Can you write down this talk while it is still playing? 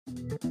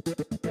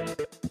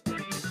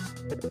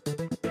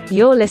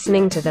You're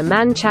listening to the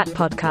Man Chat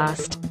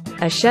Podcast,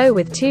 a show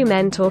with two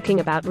men talking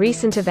about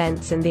recent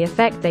events and the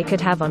effect they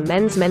could have on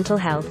men's mental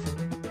health.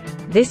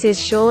 This is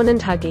Sean and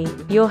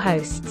Huggy, your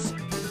hosts.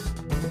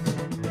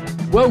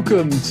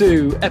 Welcome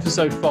to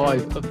episode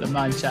 5 of the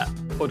Man Chat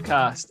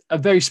Podcast. A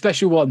very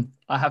special one,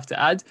 I have to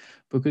add,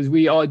 because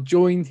we are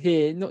joined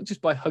here not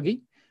just by Huggy,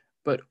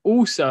 but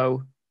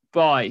also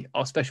by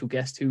our special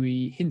guest who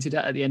we hinted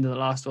at the end of the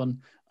last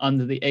one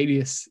under the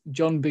alias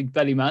John Big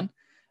Belly Man.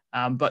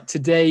 But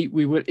today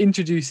we will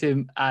introduce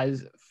him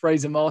as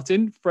Fraser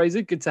Martin.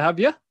 Fraser, good to have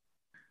you.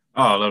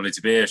 Oh, lovely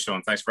to be here,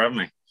 Sean. Thanks for having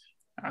me.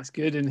 That's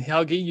good. And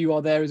Huggy, you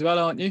are there as well,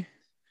 aren't you?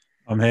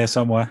 I'm here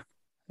somewhere.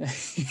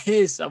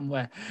 Here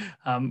somewhere.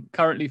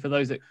 Currently, for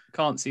those that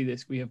can't see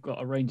this, we have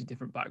got a range of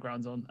different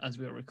backgrounds on as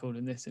we are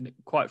recording this, and it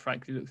quite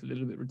frankly looks a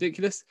little bit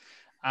ridiculous.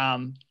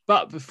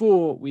 But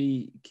before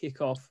we kick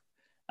off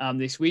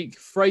this week,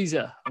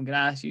 Fraser, I'm going to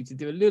ask you to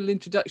do a little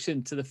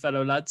introduction to the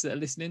fellow lads that are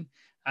listening.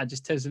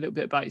 Just tell us a little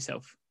bit about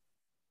yourself.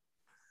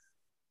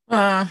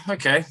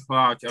 Okay. Well,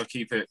 I'll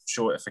keep it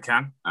short if I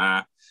can.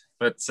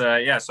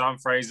 So I'm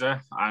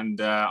Fraser, and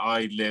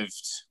I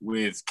lived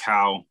with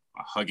Cal,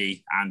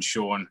 Huggy, and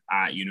Sean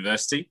at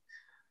university.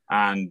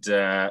 And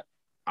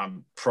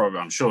I'm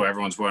sure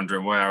everyone's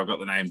wondering where I got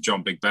the name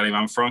John Big Belly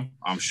Man from.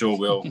 I'm sure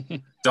we'll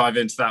dive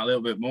into that a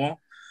little bit more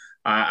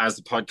as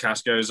the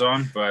podcast goes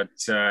on. But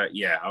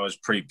I was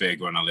pretty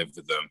big when I lived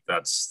with them.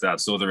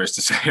 That's all there is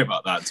to say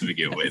about that to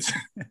begin with.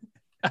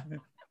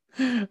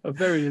 A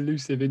very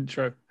elusive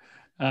intro.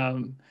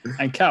 And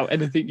Cal,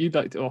 anything you'd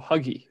like to, or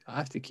Huggy, I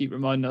have to keep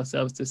reminding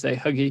ourselves to say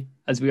Huggy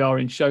as we are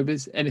in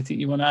showbiz. Anything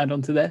you want to add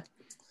on to there?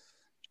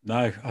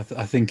 No, I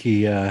think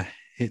he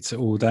hits it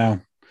all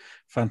down.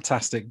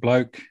 Fantastic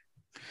bloke.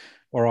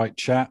 All right,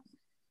 chap.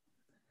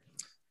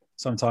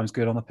 Sometimes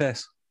good on the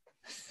piss.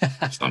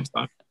 Sometimes.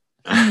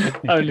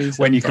 Only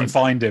when you can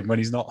find him, when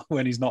he's not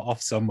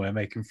off somewhere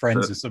making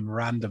friends with some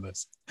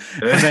randomers,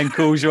 and then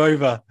calls you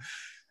over.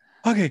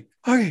 Huggy,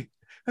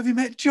 have you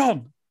met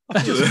John?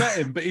 I've just met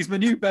him, but he's my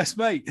new best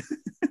mate.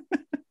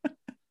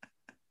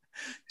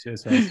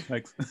 Cheers, mate.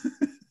 Thanks.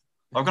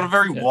 I've got a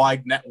very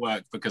wide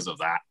network because of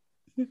that.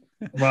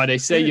 Right, they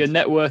say your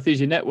net worth is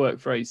your network,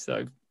 phrase.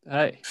 So,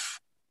 hey,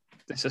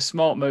 it's a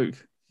smart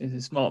move.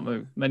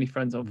 Many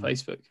friends on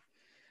Facebook.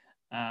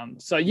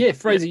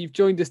 Fraser, you've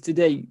joined us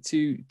today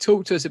to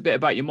talk to us a bit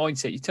about your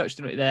mindset. You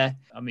touched on it there.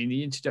 I mean,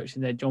 the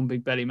introduction there, John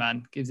Big Belly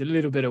Man, gives a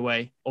little bit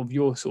away of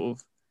your sort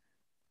of,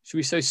 should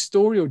we say,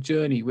 story or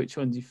journey? Which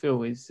one do you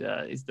feel is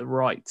the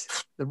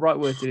right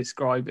word to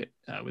describe it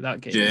without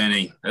getting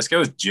journey? Let's go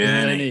with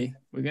journey.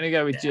 We're going to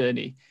go with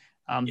journey.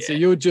 So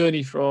your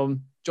journey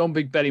from John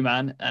Big Belly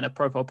Man and a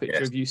profile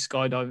picture of you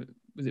skydiving.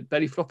 Was it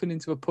belly flopping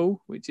into a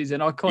pool, which is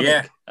an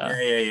iconic?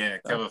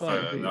 Cover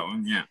photo that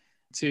one. Yeah.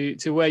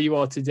 To where you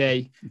are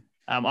today.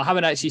 I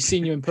haven't actually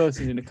seen you in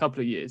person in a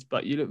couple of years,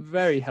 but you look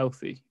very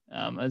healthy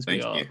as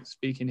we are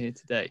speaking here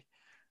today.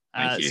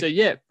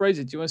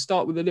 Fraser, do you want to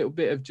start with a little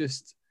bit of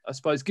just, I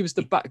suppose, give us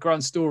the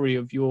background story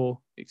of your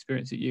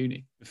experience at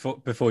uni?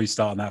 Before you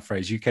start on that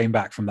phrase, you came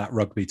back from that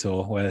rugby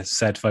tour where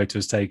said photo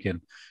was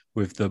taken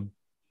with the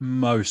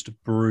most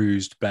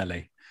bruised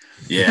belly.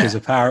 Yeah. Because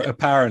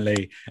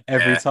apparently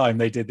every time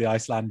they did the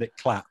Icelandic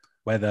clap,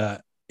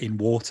 whether in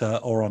water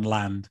or on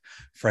land,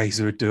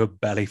 Fraser would do a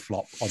belly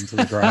flop onto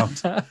the ground.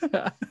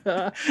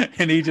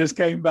 And he just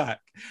came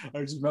back.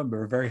 I just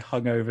remember a very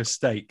hungover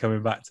state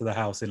coming back to the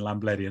house in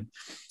Llambeddion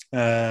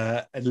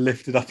and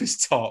lifted up his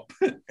top,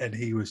 and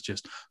he was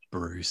just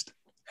bruised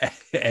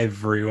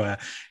everywhere.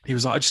 He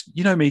was like,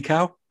 you know me,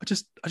 Cal, I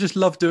just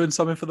love doing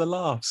something for the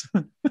laughs.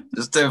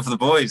 Just do it for the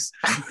boys.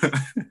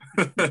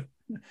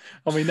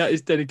 I mean, that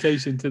is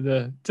dedication to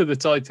the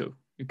title.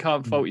 You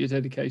can't fault your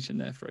dedication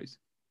there, Fraser.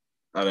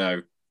 I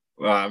know.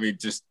 Well, I mean,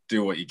 just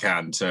do what you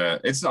can to.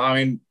 It's not. I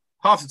mean,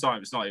 half the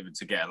time it's not even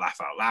to get a laugh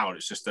out loud.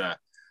 It's just a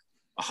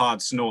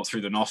hard snort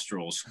through the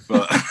nostrils.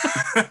 But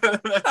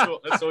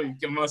that's all you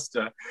can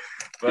muster.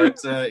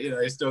 But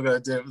you still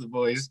got to do it for the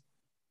boys.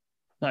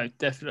 No,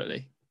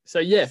 definitely.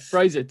 So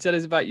Fraser, tell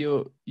us about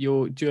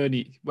your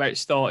journey, where it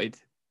started,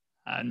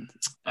 and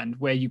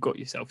where you got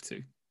yourself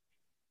to.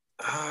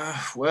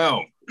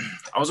 Well,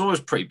 I was always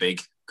pretty big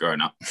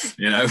growing up.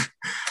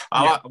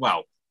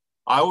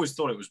 I always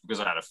thought it was because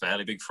I had a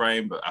fairly big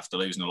frame, but after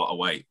losing a lot of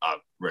weight, I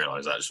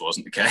realised that just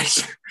wasn't the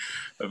case.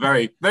 A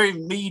very, very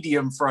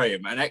medium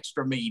frame, an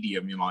extra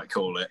medium, you might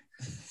call it.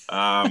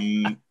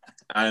 And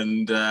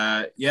then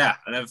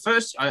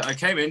first I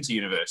came into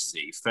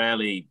university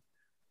fairly,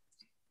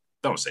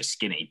 don't want to say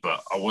skinny,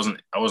 but I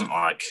wasn't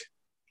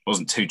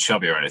too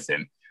chubby or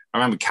anything. I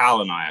remember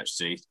Cal and I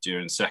actually,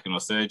 during second or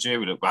third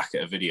year, we looked back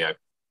at a video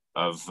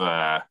of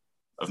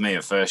me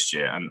at first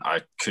year, and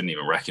I couldn't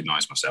even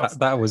recognise myself.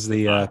 That was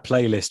the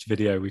playlist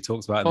video we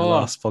talked about in the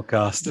last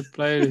podcast. The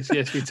playlist,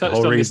 yes, we touched on the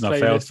whole reason I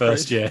failed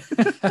first year.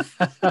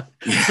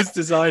 Just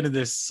designing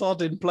this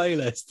sodding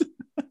playlist.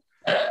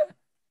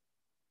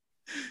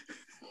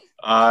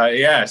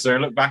 So I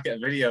look back at a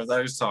video of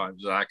those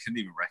times and I couldn't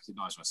even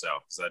recognise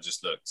myself because I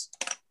just looked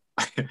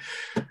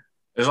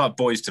was like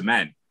Boys to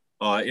Men.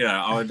 Like, you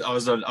know,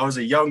 I was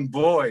a young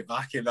boy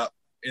back in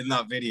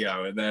that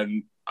video, and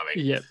then I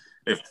mean, Yep.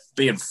 if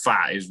being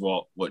fat is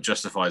what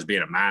justifies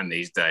being a man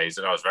these days,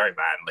 and I was very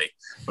manly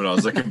when I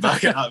was looking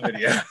back at that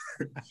video.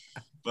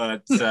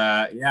 But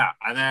yeah,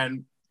 and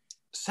then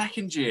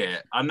second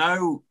year, I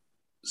know.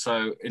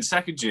 So in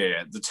second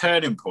year, the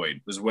turning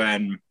point was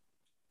when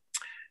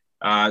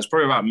it's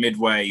probably about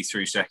midway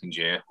through second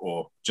year,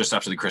 or just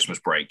after the Christmas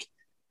break.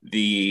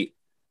 The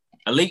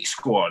elite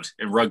squad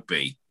in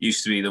rugby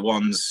used to be the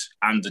ones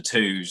and the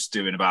twos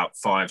doing about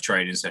 5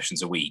 training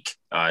sessions a week.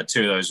 2 of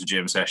those were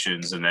gym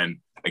sessions, and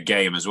then a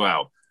game as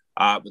well.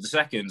 But the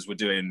seconds were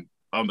doing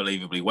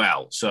unbelievably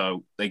well.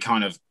 So they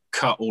kind of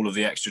cut all of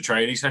the extra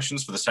training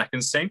sessions for the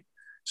seconds team.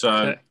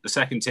 So the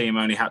second team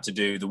only had to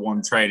do the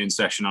 1 training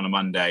session on a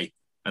Monday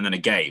and then a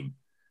game.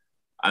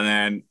 And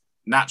then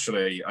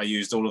naturally, I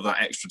used all of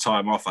that extra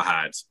time off I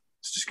had to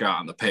just go out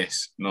on the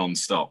piss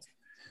non-stop.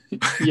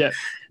 Yeah.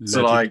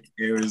 So like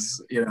it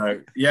was, you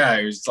know,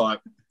 it was like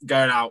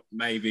going out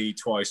maybe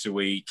twice a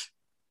week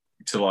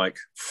to like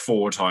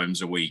 4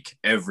 times a week,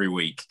 every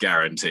week,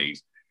 guaranteed.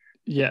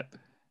 Yep.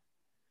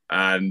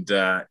 And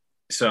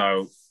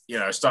so, you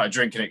know, I started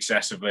drinking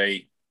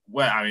excessively.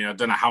 Well, I mean, I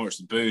don't know how much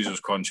the booze was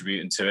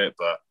contributing to it,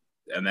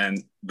 and then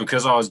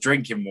because I was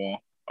drinking more,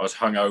 I was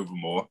hungover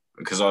more.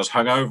 Because I was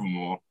hungover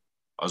more,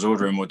 I was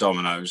ordering more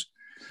Dominoes.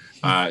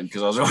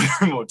 Because I was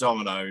ordering more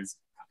Dominoes,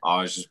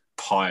 I was just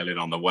piling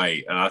on the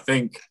weight. And I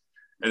think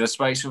in the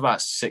space of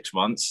about 6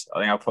 months,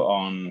 I think I put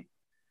on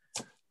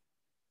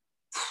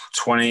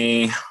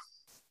 20,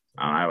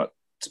 I don't know,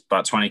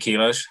 about 20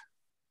 kilos.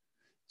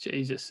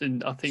 Jesus.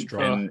 And I think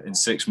in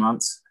 6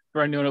 months.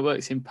 For anyone that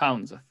works in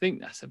pounds, I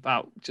think that's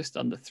about just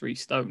under 3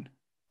 stone,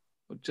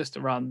 or just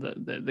around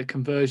the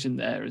conversion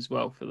there as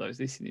well for those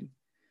listening.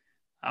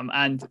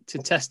 And to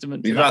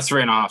testament to about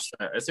 3.5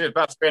 stone. It's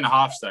about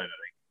 3.5 stone, I think.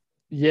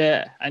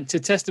 Yeah, and to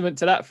testament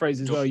to that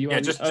phrase as well,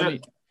 you're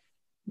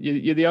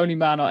the only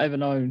man I've ever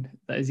known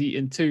that has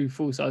eaten 2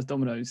 full-size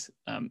Dominoes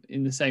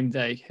in the same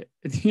day.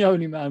 The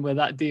only man where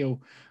that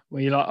deal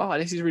where you're like, oh,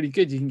 this is really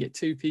good. You can get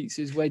 2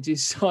 pizzas,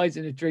 wedges, sides,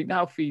 and a drink.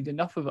 Now feed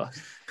enough of us.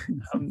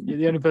 You're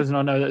the only person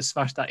I know that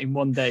smashed that in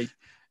one day.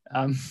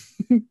 Because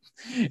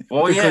you've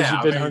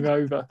been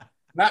hungover.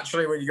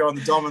 Naturally, when you go on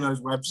the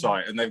Domino's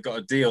website and they've got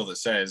a deal that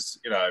says,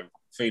 you know,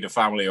 feed a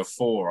family of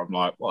 4, I'm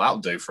like, well, that'll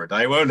do for a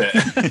day, won't it?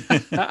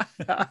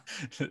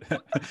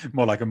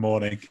 More like a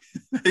morning.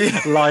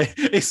 Like,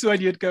 it's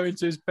when you'd go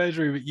into his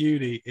bedroom at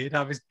uni, he'd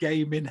have his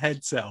gaming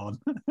headset on,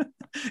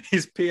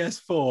 his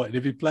PS4, and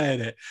he'd be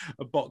playing it,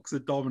 a box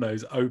of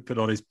Dominoes open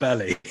on his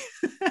belly.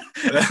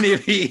 And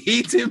he'd be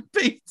eating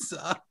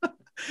pizza.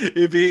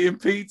 He'd be eating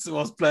pizza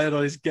whilst playing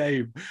on his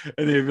game.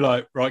 And he'd be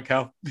like, right,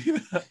 Cal.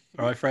 All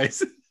right,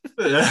 Fraser.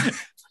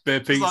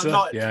 Bit of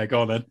pizza. Yeah,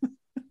 go on then.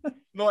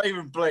 Not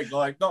even blink,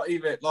 not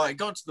even,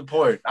 got to the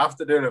point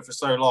after doing it for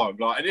so long.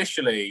 Like,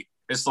 initially,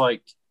 it's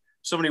like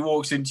somebody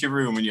walks into your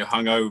room when you're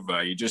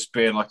hungover, you're just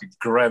being like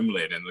a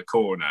gremlin in the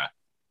corner.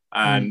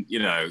 And, you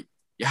know,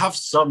 you have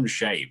some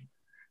shame.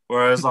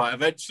 Whereas, like,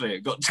 eventually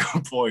it got to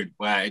a point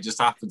where it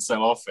just happened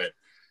so often.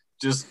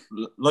 Just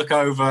look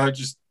over,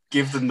 just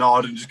give the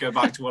nod and just go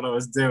back to what I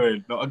was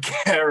doing. Not a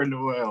care in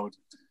the world.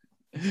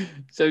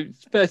 So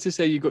it's fair to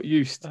say you got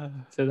used to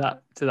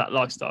that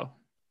lifestyle.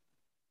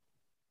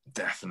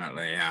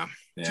 Definitely, yeah.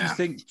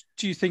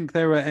 Do you think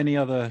there were any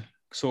other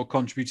sort of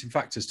contributing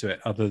factors to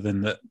it other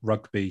than that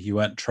rugby, you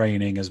weren't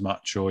training as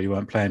much or you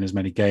weren't playing as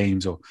many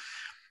games, or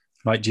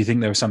like, do you think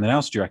there was something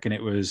else? Do you reckon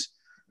it was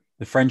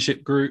the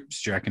friendship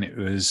groups? Do you reckon it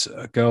was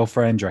a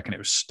girlfriend? Do you reckon it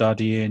was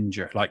studying?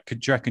 Do you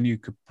reckon you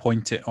could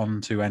point it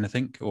onto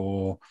anything,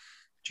 or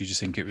do you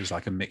just think it was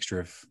like a mixture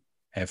of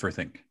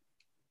everything?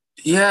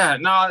 Yeah,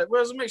 no, it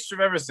was a mixture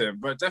of everything,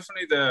 but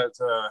definitely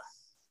the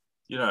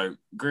you know,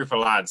 group of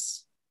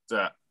lads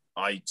that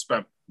I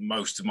spent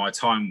most of my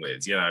time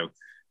with, you know,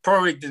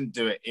 probably didn't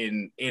do it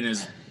in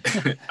as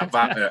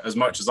about as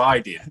much as I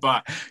did,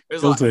 but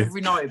it was like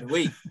every night of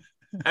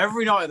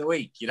the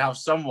week, you'd have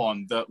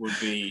someone that would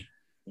be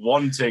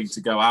wanting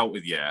to go out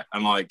with you,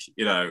 and like,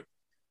 you know,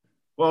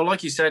 well,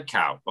 like you said,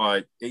 Cal,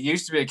 like it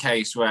used to be a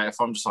case where if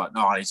I'm just like,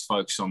 no, I need to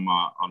focus on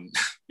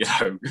you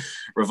know,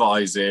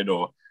 revising,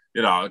 or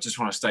you know, I just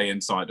want to stay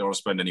inside, don't want to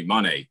spend any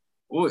money.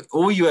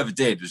 All you ever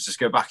did was just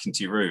go back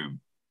into your room,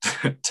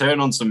 turn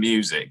on some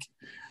music,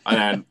 and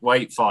then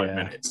wait 5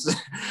 minutes.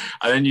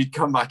 And then you'd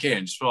come back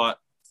in, just be like,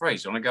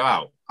 Fraser, you want to go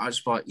out? I'd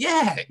just be like,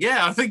 yeah,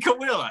 I think I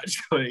will,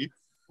 actually.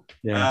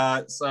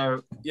 Yeah.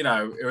 So, you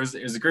know, it was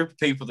a group of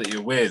people that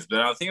you're with,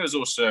 but I think it was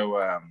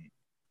also,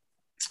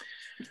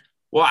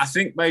 well, I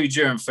think maybe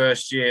during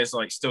first years,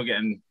 like still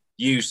getting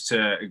used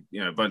to,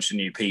 you know, a bunch of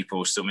new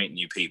people, still meeting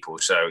new people.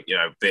 So, you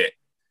know,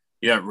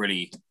 you don't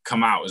really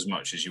come out as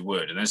much as you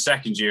would. And then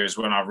second year is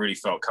when I really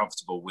felt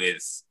comfortable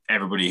with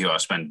everybody who I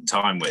spent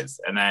time with.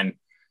 And then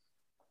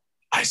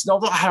it's not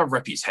that I had a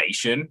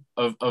reputation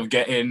of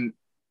getting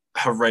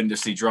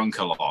horrendously drunk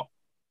a lot,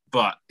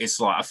 but it's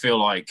like, I feel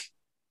like,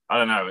 I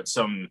don't know, at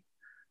some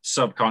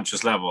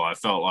subconscious level, I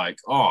felt like,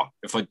 oh,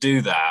 if I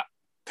do that,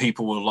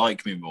 people will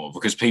like me more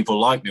because people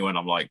like me when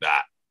I'm like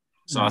that.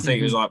 So I think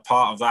it was like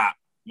part of that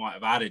might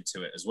have added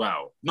to it as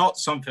well. Not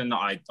something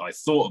that I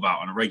thought about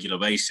on a regular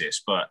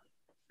basis, but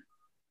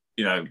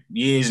you know,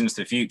 years into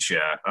the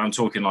future, I'm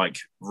talking like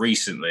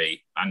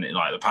recently and in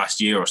like the past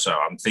year or so,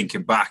 I'm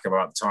thinking back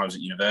about the times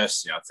at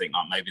university. I think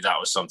like maybe that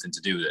was something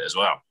to do with it as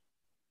well.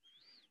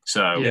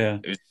 So,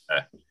 it was,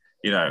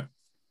 you know,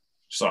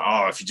 it's like,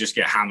 oh, if you just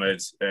get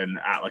hammered and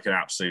act like an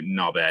absolute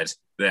knobhead,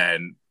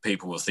 then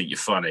people will think you're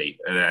funny.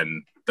 And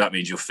then that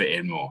means you'll fit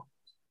in more.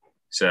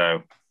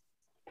 So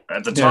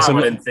at the time,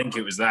 I didn't think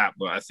it was that,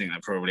 but I think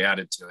that probably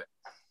added to it.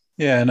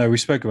 Yeah, no, we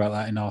spoke about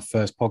that in our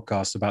first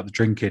podcast about the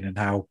drinking and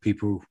how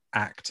people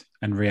act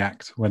and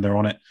react when they're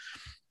on it.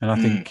 And I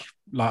think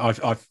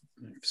like I've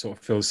sort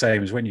of feel the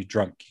same as when you're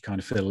drunk, you kind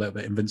of feel a little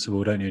bit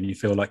invincible, don't you? And you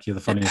feel like you're the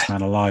funniest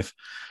man alive.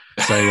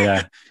 So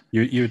yeah,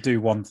 you would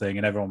do one thing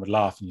and everyone would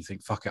laugh and you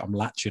think, fuck it, I'm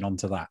latching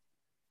onto that.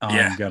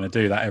 I'm going to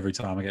do that every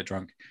time I get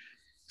drunk.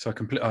 So I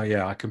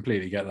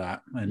completely get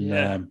that.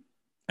 And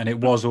and it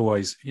was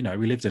always, you know,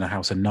 we lived in a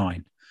house of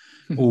 9.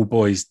 All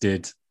boys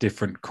did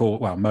different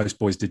most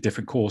boys did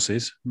different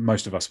courses.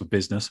 Most of us were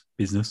business.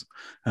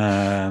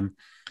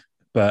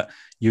 But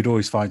you'd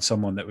always find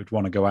someone that would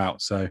want to go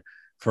out. So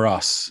for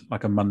us,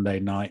 like a Monday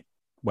night,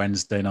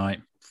 Wednesday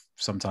night,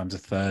 sometimes a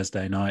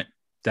Thursday night,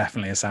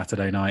 definitely a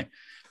Saturday night.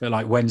 But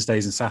like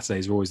Wednesdays and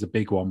Saturdays are always the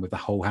big one with the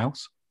whole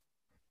house.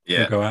 Yeah.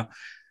 We'll go out.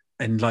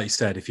 And like you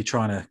said, if you're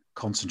trying to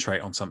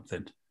concentrate on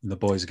something and the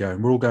boys are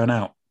going, we're all going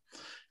out.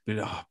 Be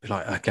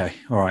like, okay,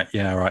 all right,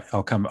 yeah, all right,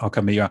 I'll come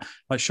meet you out.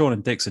 Like Sean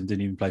and Dixon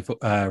didn't even play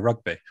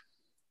rugby,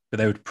 but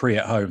they would pre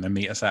at home and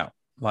meet us out.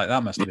 Like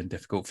that must have been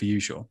difficult for you,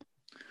 Sean.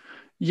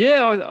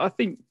 Yeah, I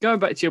think going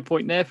back to your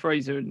point there,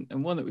 Fraser,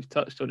 and one that we've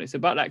touched on, it's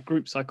about that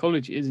group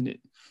psychology, isn't it?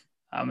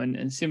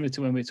 And similar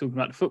to when we're talking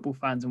about the football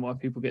fans and why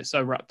people get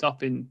so wrapped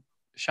up in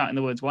shouting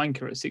the words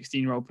wanker at a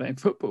 16-year-old playing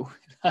football.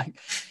 Like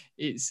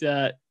it's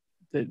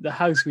the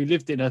house we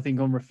lived in, I think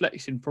on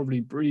reflection, probably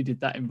breeded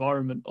that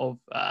environment of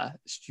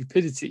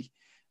stupidity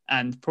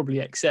and probably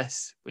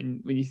excess.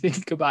 When you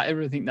think about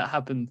everything that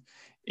happened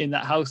in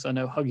that house, I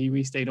know Huggy,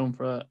 we stayed on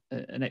for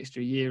an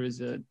extra year as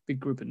a big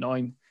group of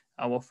 9.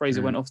 While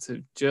Fraser went off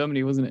to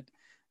Germany, wasn't it?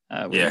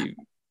 Where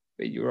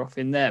you were off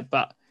in there.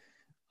 But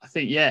I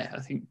think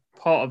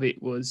part of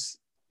it was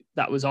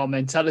that was our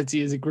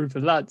mentality as a group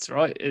of lads,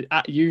 right?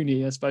 At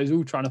uni, I suppose,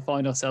 all trying to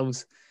find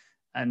ourselves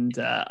and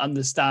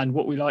understand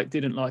what we like,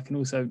 didn't like. And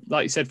also,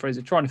 like you said,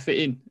 Fraser, trying to fit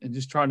in and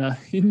just trying to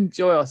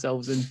enjoy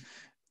ourselves. And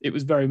it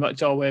was very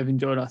much our way of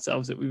enjoying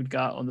ourselves that we would go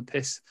out on the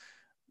piss,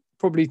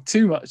 probably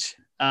too much.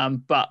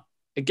 But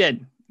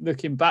again,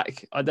 looking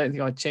back, I don't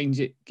think I'd change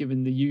it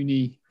given the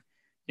uni.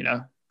 You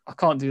know, I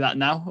can't do that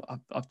now.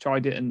 I've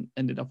tried it and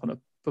ended up on a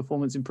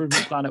performance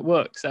improvement plan at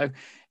work. So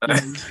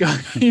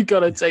you've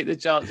got to take the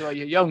chance while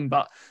you're young.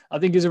 But I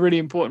think it's a really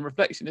important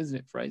reflection, isn't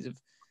it, Fraser,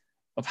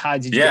 of how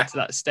did you get to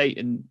that state?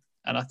 And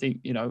I think,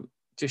 you know,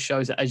 just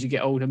shows that as you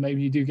get older,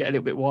 maybe you do get a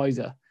little bit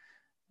wiser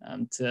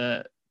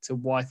to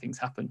why things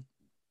happen.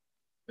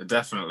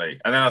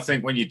 Definitely. And then I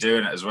think when you're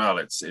doing it as well,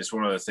 it's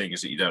one of the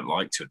things that you don't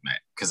like to admit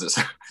because it's,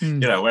 you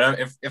know,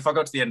 if I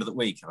got to the end of the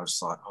week and I was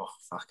just like, oh,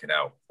 fucking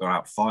hell, I've gone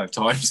out 5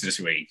 times this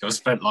week. I've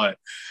spent like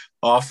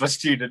half a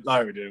student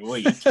loan in a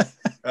week.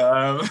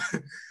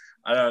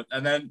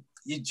 And then,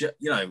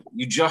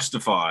 you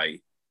justify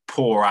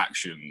poor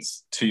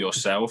actions to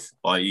yourself.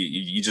 Like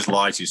you just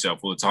lie to yourself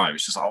all the time.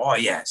 It's just like, oh,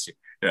 yes, you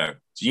know,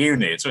 it's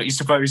uni. It's what you're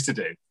supposed to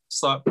do.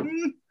 It's like,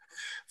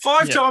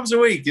 5 times a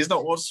week is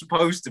not what's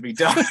supposed to be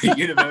done at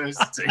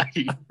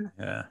university.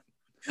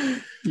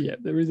 Yeah,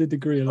 there is a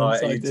degree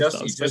alongside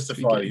this. You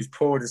justify these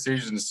poor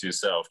decisions to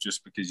yourself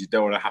just because you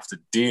don't want to have to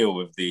deal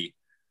with the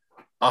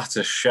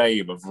utter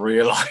shame of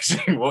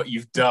realising what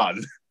you've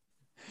done.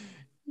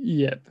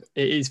 Yep,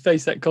 it is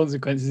face that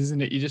consequences,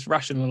 isn't it? You just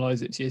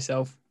rationalise it to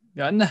yourself.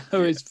 Yeah, no,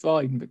 it's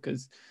fine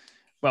because,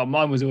 well,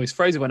 mine was always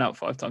Fraser went out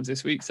 5 times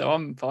this week, so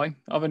I'm fine.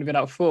 I've only been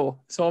out 4,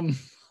 so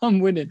I'm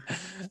winning.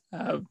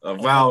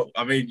 Well,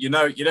 I mean, you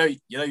know,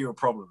 you're a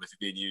problem if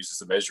you're being used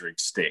as a measuring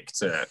stick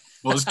to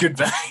what's good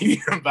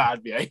behaviour and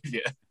bad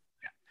behaviour.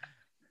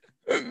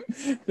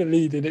 The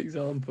leading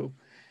example.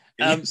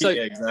 So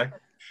exactly.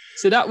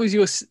 So that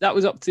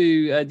was up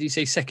to do you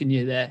say second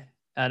year there,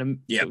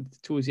 Adam? Yeah.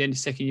 Towards the end of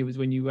second year was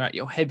when you were at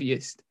your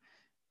heaviest,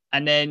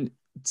 and then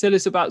tell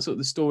us about sort of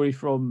the story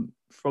from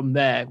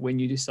there when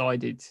you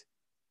decided,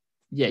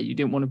 you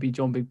didn't want to be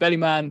John Big Belly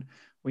Man.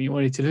 When you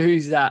wanted to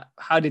lose that,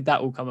 how did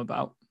that all come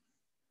about?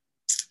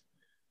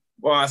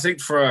 Well, I think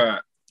I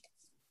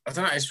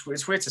don't know,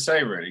 it's weird to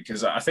say really,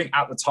 because I think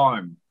at the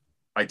time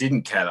I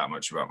didn't care that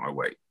much about my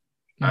weight.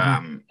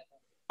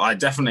 I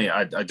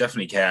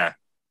definitely care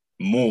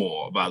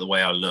more about the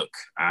way I look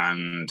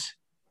and,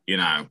 you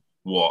know,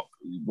 what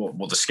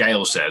the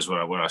scale says when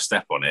I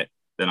step on it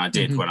than I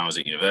did when I was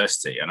at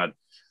university. And I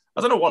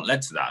don't know what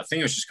led to that. I think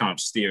it was just kind of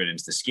steering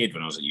into the skid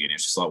when I was at uni.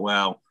 It's just like,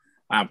 well,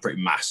 I'm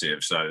pretty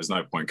massive, so there's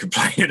no point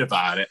complaining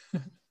about it.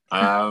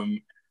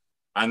 And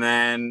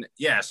then,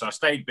 so I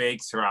stayed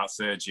big throughout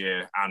 3rd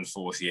year and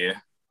 4th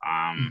year.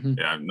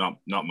 Not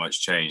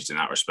much changed in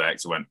that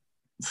respect. I went,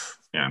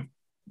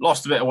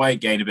 lost a bit of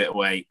weight, gained a bit of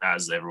weight,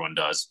 as everyone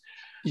does.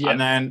 And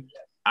then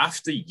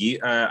after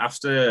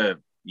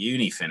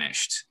uni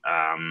finished,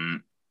 I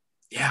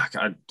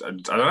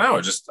don't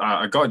know.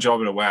 I got a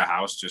job in a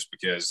warehouse just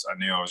because I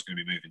knew I was going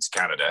to be moving to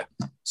Canada.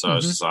 So I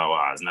was just like,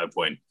 well, there's no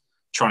point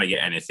trying to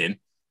get anything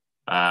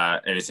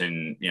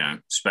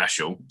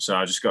special. So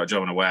I just got a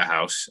job in a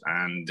warehouse,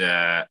 and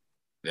I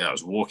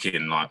was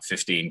walking like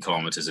 15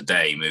 kilometers a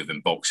day, moving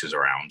boxes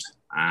around.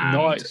 And,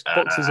 nice.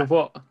 Boxes of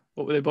what?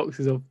 What were they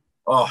boxes of?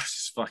 Oh,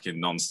 just fucking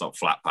non-stop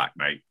flat pack,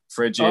 mate.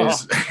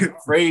 Fridges,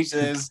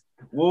 freezers,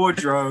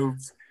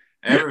 wardrobes,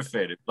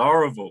 everything. It's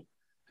horrible.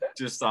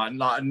 Just I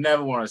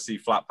never want to see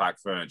flat pack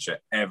furniture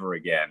ever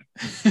again.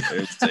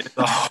 It's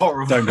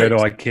horrible. Don't go to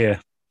IKEA.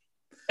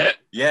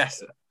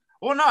 Yes.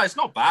 Well, no, it's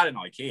not bad in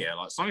IKEA.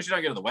 Like, as long as you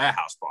don't go to the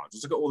warehouse part,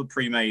 just look at all the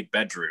pre-made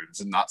bedrooms,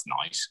 and that's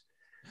nice.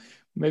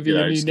 Maybe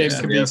your new name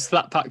could be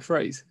Flat Pack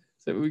Phrase.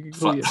 So we can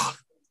call you.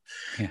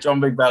 John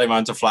Big Belly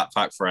Man to Flat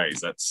Pack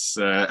Phrase. That's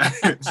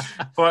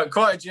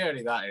quite a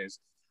journey, that is.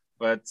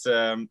 But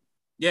so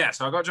I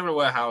got a job in a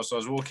warehouse.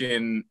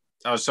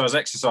 I was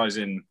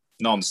exercising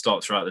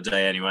non-stop throughout the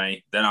day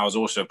anyway. Then I was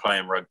also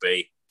playing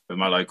rugby with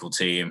my local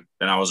team.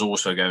 Then I was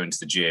also going to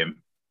the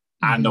gym,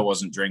 and I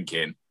wasn't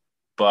drinking.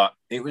 But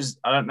it was,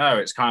 I don't know,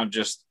 it's kind of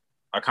just,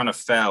 I kind of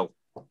fell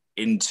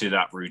into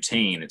that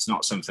routine. It's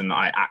not something that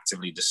I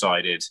actively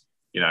decided,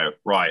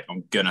 right,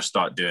 I'm going to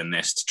start doing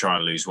this to try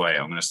and lose weight.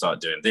 I'm going to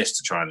start doing this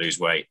to try and lose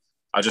weight.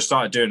 I just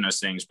started doing those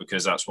things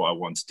because that's what I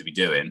wanted to be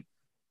doing.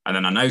 And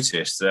then I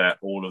noticed that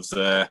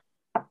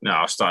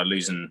I started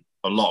losing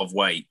a lot of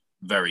weight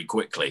very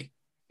quickly.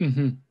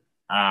 And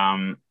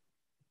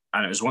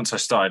it was once I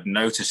started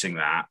noticing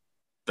that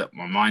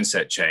my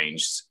mindset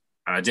changed,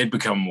 and I did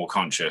become more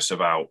conscious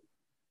about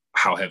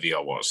how heavy I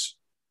was.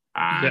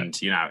 And,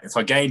 if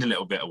I gained a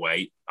little bit of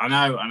weight, I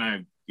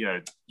know,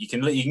 you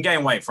can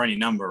gain weight for any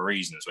number of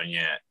reasons when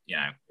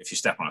if you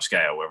step on a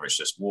scale, whether it's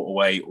just water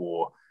weight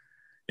or,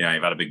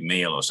 you've had a big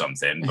meal or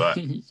something. But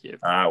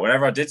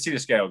whenever I did see the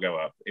scale go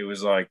up, it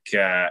was like,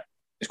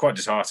 it's quite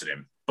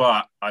disheartening,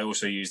 but I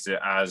also used it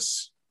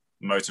as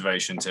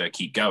motivation to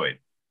keep going.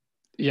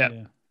 Yeah.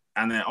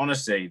 And then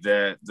honestly,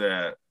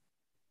 the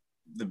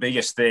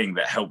biggest thing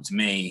that helped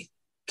me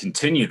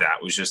continue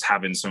that was just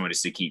having somebody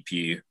to keep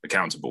you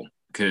accountable,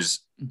 because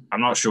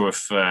I'm not sure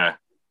if not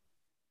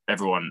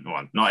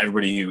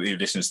everybody who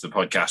listens to the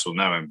podcast will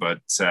know him, but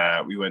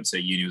we went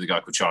to uni with a guy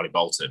called Charlie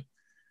Bolton,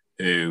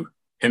 who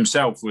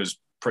himself was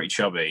pretty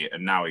chubby,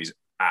 and now he's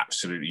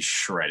absolutely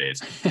shredded.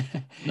 He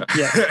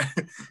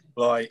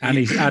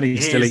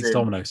still eats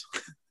Domino's.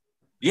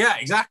 Yeah,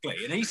 exactly.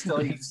 And he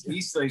still eats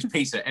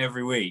pizza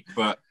every week,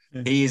 but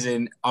he is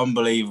in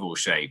unbelievable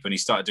shape, and he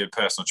started doing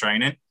personal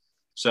training.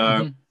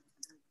 So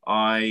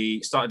I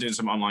started doing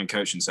some online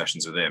coaching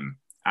sessions with him,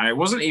 and it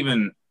wasn't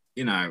even,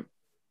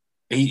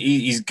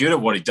 he's good at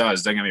what he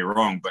does, don't get me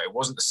wrong, but it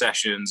wasn't the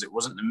sessions, it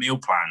wasn't the meal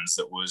plans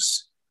that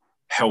was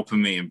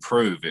helping me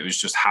improve. It was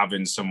just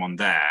having someone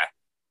there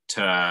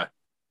to,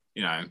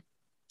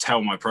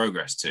 tell my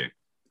progress to.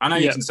 I know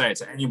you can say it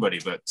to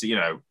anybody, but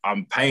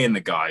I'm paying the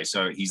guy,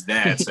 so he's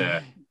there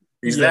to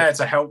there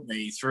to help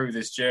me through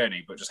this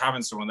journey. But just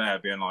having someone there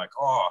being like,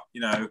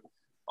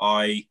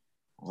 I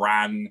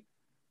ran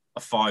a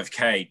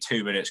 5K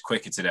 2 minutes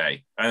quicker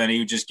today, and then he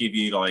would just give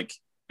you like,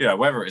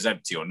 whether it was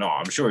empty or not,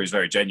 I'm sure he was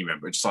very genuine,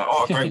 but just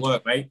like, great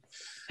work, mate.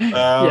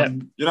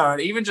 And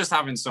even just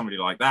having somebody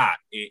like that,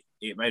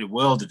 it made a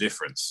world of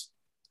difference.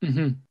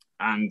 And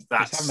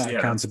that's having that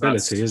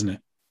accountability, isn't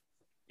it?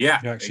 Yeah,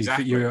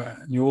 exactly.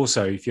 You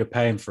also, if you're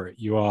paying for it,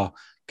 you are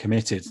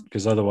committed,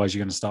 because otherwise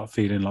you're going to start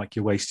feeling like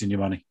you're wasting your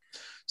money.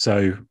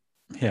 So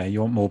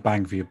you want more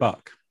bang for your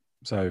buck.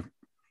 So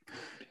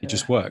it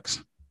just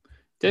works.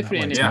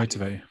 Definitely. To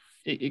motivate you.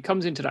 It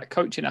comes into that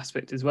coaching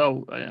aspect as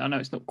well. I know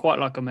it's not quite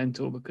like a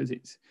mentor, because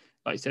it's,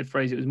 like you said,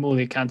 Fraser, it was more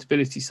the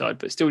accountability side,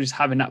 but still just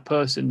having that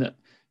person that,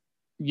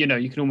 you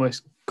can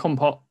almost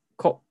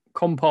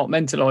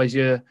compartmentalize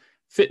your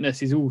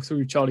fitness is all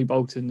through Charlie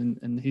Bolton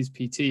and his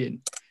PT,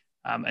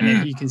 and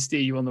then he can steer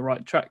you on the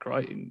right track,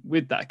 right? And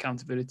with that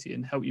accountability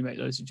and help you make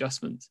those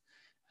adjustments.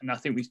 And I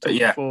think we've talked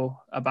before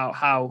about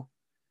how,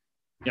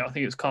 I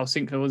think it was Carl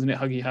Sinkler, wasn't it,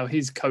 Huggy, how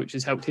his coach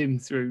has helped him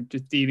through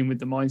just dealing with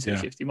the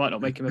mindset shift. He might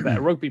not make him a better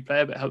rugby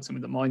player, but it helps him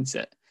with the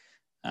mindset.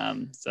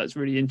 So that's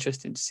really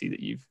interesting to see that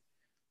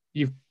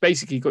you've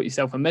basically got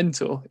yourself a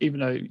mentor,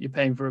 even though you're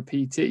paying for a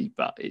PT,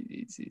 but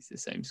it's the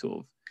same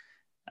sort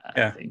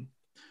of thing.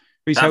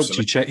 He's helped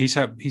you.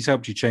 He's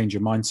helped you change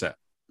your mindset.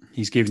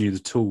 He's given you the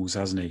tools,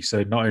 hasn't he?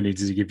 So not only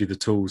does he give you the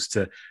tools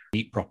to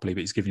eat properly,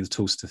 but he's giving you the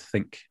tools to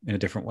think in a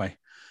different way.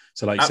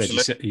 So like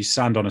you said, you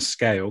stand on a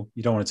scale.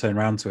 You don't want to turn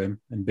around to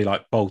him and be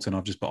like, Bolton,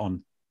 I've just put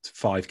on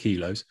 5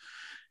 kilos.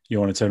 You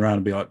want to turn around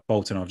and be like,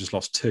 Bolton, I've just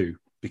lost 2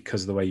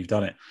 because of the way you've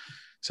done it.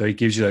 So he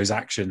gives you those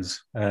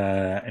actions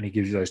and he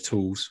gives you those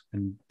tools.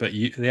 But at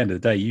the end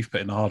of the day, you've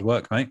put in the hard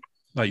work, mate.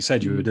 Like you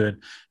said, you were doing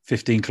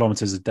 15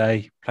 kilometers a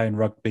day, playing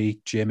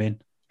rugby, gymming.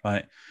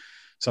 Like,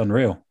 it's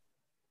unreal.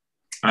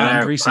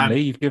 And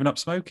recently, you've given up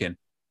smoking.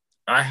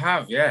 I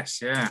have,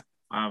 yes, yeah.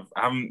 I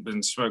haven't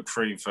been smoke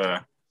free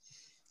for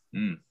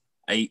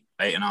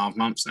 8.5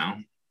 months now.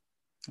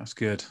 That's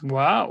good.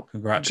 Wow!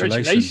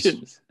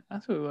 Congratulations.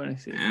 That's what we want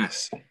to see.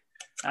 Yes.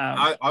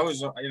 I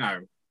was,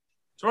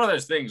 it's one of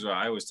those things where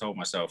I always told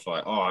myself,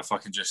 like, oh, if I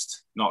can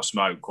just not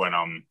smoke when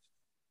I'm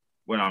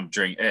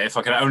drinking, if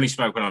I can only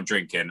smoke when I'm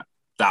drinking,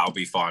 that'll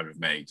be fine with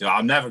me.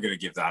 I'm never going to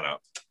give that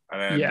up.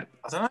 And then,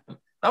 I don't know.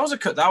 That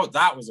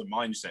was a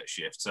mindset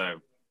shift. So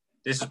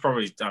this is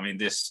probably,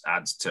 this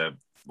adds to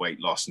weight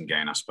loss and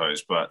gain, I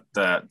suppose. But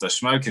the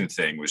smoking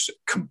thing was a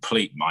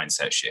complete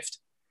mindset shift.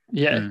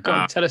 Yeah, go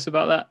on, tell us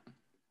about that.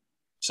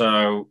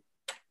 So,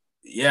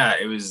 yeah,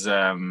 it was.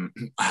 I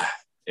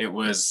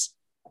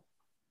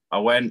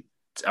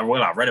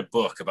read a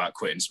book about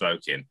quitting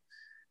smoking,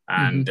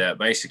 and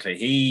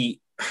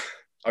basically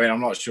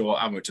I'm not sure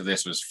how much of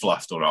this was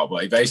fluffed or not,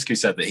 but he basically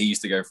said that he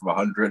used to go from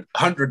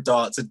 100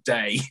 darts a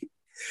day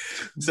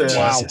to,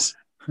 wow.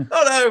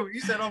 Oh no, he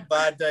said on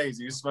bad days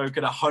he was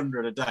smoking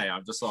 100 a day.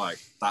 I'm just like,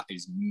 that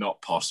is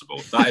not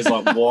possible. That is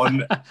like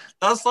one.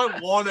 That's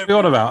like one. What are you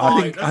on about?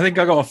 I think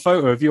I got a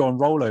photo of you on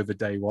rollover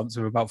day once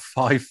with about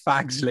 5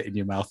 fags lit in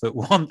your mouth at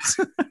once.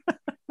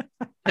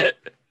 What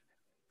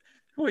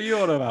are you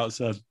on about,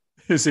 son?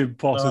 It's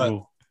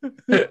impossible.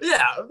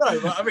 Yeah,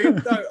 no,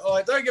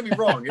 but don't get me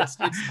wrong. It's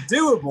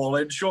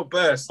doable in short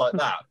bursts like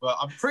that. But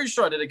I'm pretty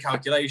sure I did a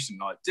calculation.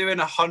 Like doing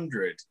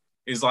 100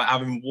 is like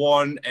having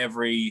one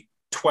every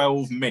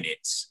 12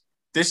 minutes.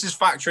 This is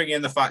factoring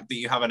in the fact that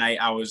you have an 8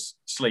 hours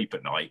sleep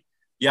at night.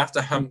 You have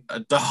to have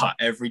a dart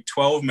every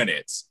 12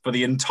 minutes for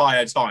the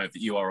entire time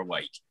that you are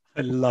awake.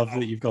 I love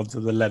that you've gone to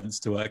the lengths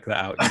to work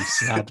that out, you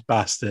sad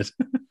bastard.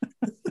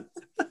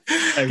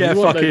 Get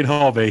a fucking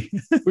hobby.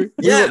 We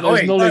want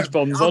those knowledge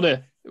bombs on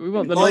it. We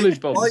want the knowledge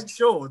bombs.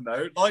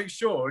 Like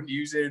Sean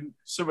using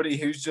somebody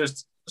who's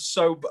just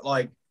so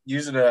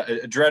using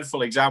a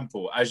dreadful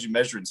example as your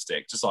measuring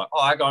stick, just like,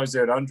 oh, that guy's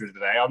doing 100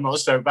 today. I'm not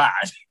so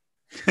bad.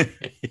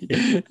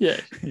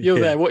 Yeah, you're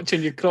there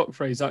watching your clock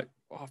phrase like,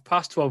 oh, I've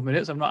passed 12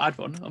 minutes. I've not had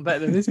one. I'm better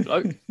than this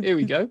bloke. Here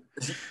we go.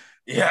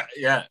 Yeah,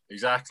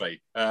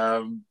 exactly.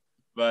 So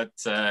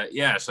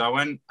I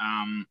went.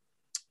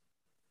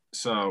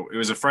 So it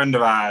was a friend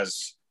of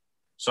ours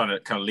trying to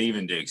kind of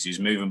leaving because he was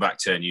moving back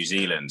to New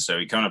Zealand. So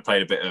he kind of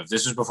played a bit of,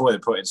 this was before they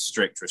put in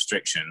strict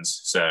restrictions.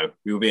 So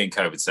we were being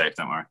COVID safe,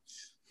 don't worry.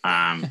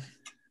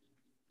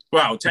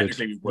 Well,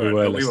 technically we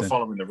were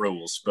following the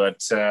rules, but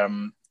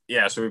so we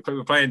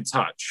were playing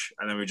touch,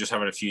 and then we were just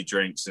having a few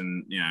drinks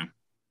and,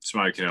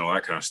 smoking and all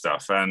that kind of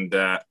stuff. And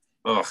I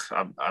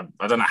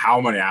don't know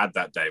how many I had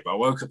that day, but I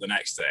woke up the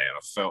next day and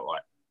I felt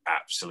like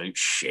absolute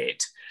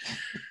shit.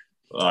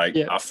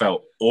 I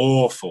felt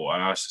awful,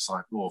 and I was just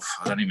like, "Oof,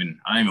 I don't even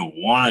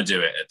want to do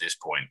it at this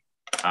point."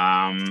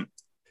 And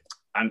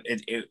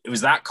it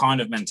was that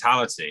kind of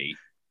mentality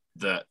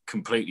that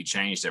completely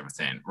changed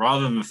everything.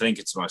 Rather than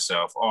thinking to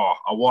myself, "Oh,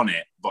 I want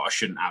it, but I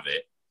shouldn't have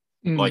it,"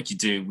 like you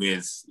do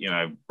with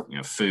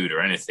food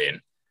or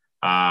anything.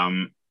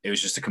 It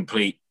was just a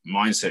complete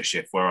mindset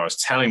shift where I was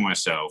telling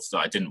myself that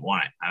I didn't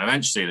want it, and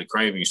eventually the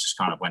cravings just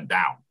kind of went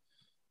down.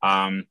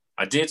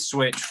 I did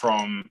switch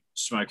from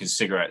smoking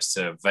cigarettes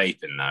to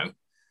vaping though.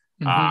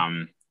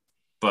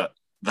 But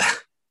the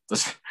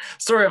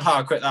story of how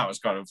I quit that was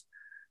kind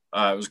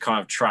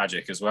of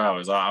tragic as well.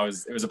 It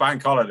was a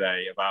bank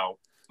holiday about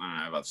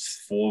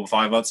 4 or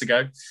 5 months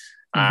ago.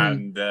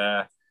 And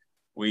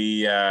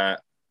we how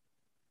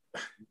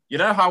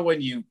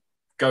when you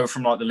go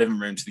from like the living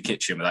room to the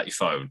kitchen without your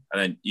phone,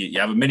 and then you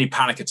have a mini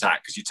panic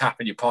attack because you tap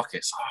in your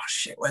pockets. Oh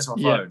shit, where's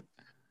my phone?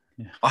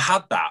 Yeah. I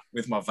had that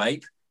with my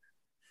vape.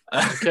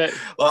 Okay.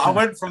 I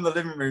went from the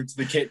living room to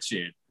the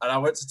kitchen, and I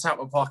went to tap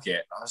my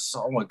pocket. I was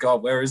like, oh my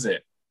God, where is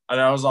it? And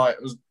I was like,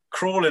 it was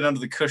crawling under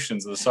the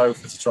cushions of the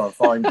sofa to try and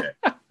find it.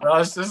 And I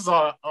was just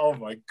like, oh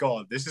my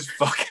God, this is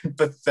fucking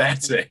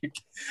pathetic.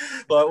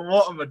 Like,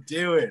 what am I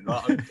doing?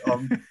 Like,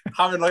 I'm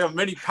having like a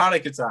mini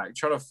panic attack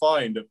trying to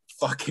find a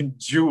fucking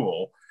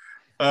jewel.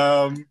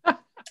 And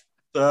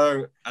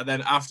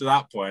then after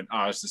that point,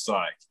 I was just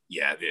like,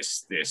 yeah,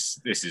 this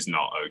is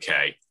not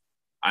okay.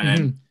 And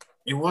then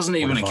it wasn't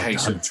even a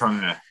case of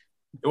trying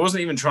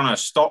to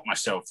stop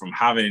myself from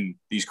having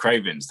these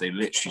cravings. They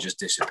literally just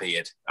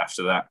disappeared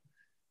after that.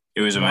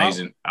 It was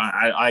amazing. Wow.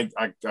 I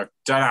don't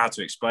know how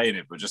to explain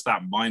it, but just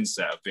that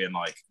mindset of being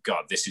like,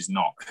 God, this is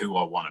not who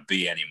I want to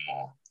be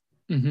anymore.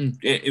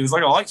 It was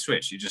like a light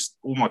switch.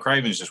 All my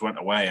cravings just went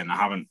away, and I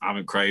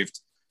haven't craved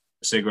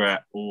a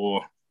cigarette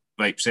or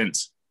vape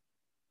since.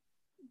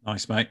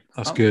 Nice, mate.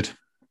 That's good.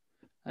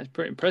 That's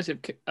pretty impressive.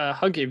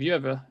 Huggy, have you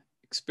ever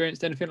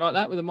experienced anything like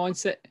that with a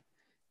mindset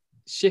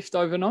shift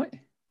overnight?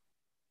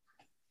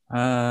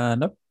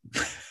 No.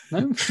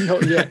 No,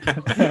 not yet.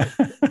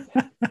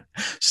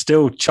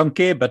 Still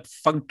chunky but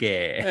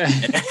funky.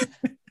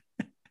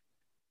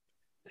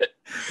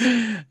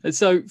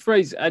 So,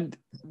 Fraser, and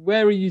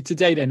where are you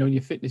today then on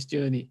your fitness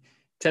journey?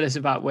 Tell us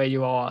about where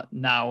you are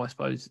now, I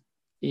suppose,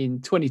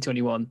 in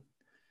 2021.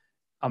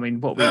 I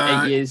mean, what,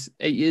 we're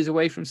 8 years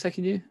away from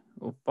second year?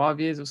 or 5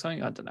 years or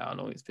something. I don't know how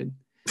long it's been.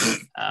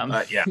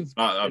 Yeah,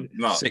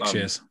 6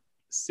 years.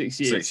 6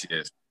 years. 6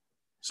 years,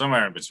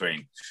 somewhere in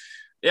between.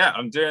 Yeah,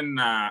 I'm doing.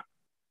 Well,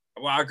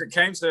 I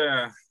came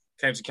to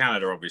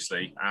Canada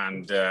obviously,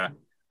 and then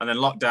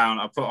lockdown.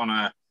 I put on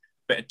a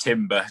bit of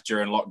timber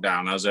during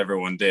lockdown, as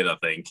everyone did, I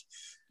think.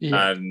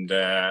 Yeah. And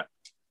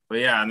but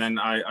yeah, and then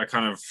I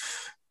kind of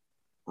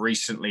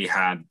recently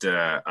had.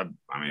 I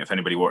mean, if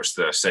anybody watched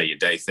the Say Your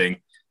Day thing,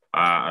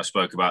 I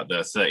spoke about the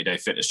 30-day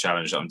fitness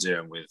challenge that I'm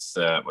doing with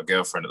my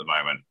girlfriend at the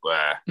moment,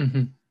 where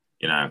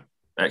you know,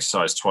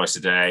 exercise twice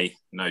a day,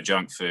 no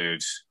junk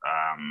food,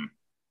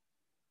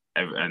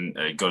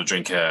 and got to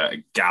drink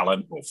a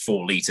gallon or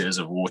 4 liters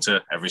of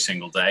water every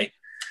single day.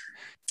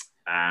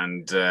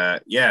 And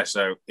yeah,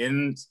 so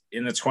in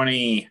the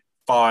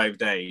 25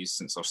 days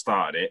since I've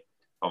started it,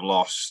 I've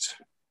lost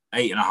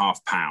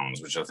 8.5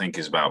 pounds, which I think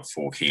is about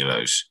 4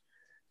 kilos.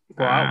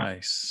 Wow,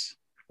 nice.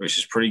 Which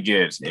is pretty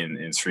good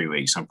in 3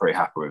 weeks. I'm pretty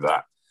happy with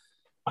that.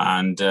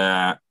 And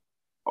I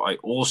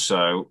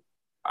also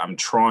am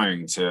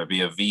trying to be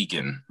a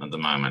vegan at the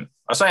moment.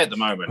 I say at the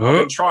moment. I've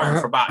been trying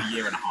for about a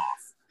year and a half.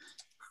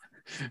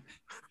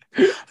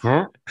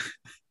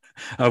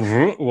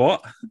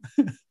 What?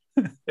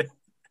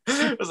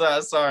 Was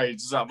that, sorry,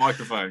 just that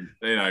microphone,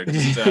 you know,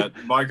 just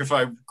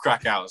microphone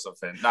crack out or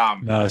something.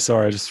 No,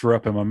 sorry, I just threw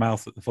up in my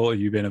mouth at the thought of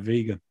you being a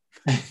vegan.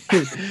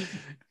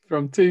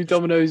 From 2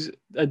 Dominoes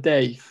a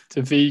day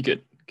to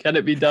vegan. Can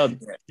it be done?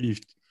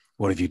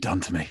 What have you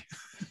done to me?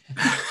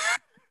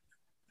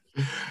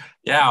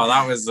 Yeah, well,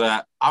 that was.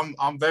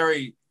 I'm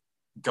very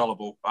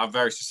gullible. I'm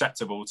very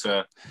susceptible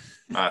to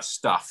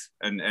stuff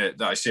and that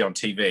I see on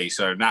TV.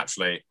 So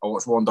naturally, I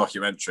watched one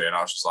documentary and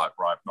I was just like,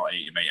 right, not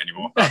eating meat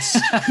anymore.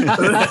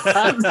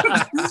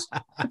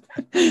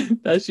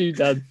 That's you,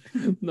 Dad.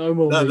 No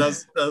more.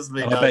 That's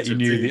me. I bet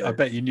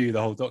you knew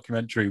the whole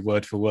documentary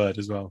word for word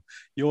as well.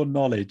 Your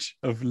knowledge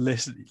of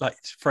listen, like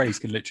Phrase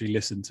can literally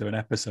listen to an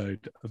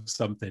episode of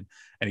something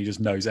and he just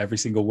knows every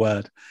single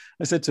word.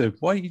 I said to him,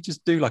 why don't you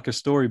just do like a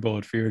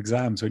storyboard for your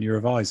exams when you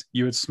revise?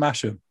 You would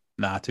smash them.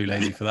 Nah, too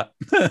lazy for that.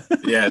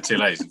 Yeah, too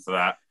lazy for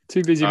that.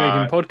 Too busy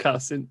making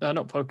podcasts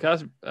not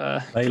podcasts,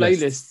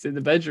 playlists in the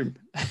bedroom.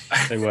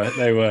 They were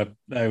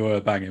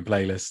banging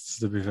playlists,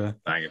 to be fair.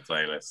 Banging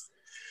playlists.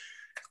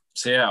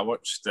 So yeah, I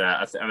watched,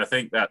 and I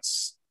think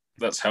that's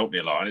helped me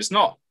a lot. And it's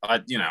not,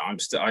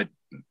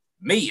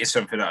 meat is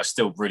something that I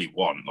still really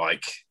want.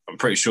 Like, I'm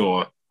pretty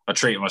sure I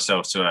treated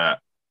myself to a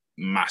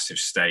massive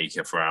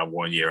steak for our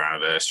 1 year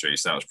anniversary,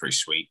 so that was pretty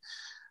sweet.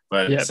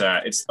 But it's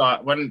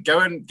like when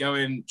trying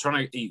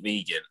to eat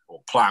vegan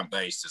or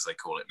plant-based, as they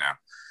call it now,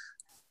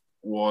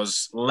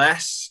 was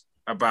less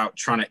about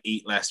trying to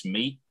eat less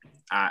meat,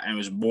 and it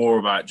was more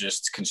about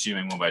just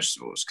consuming more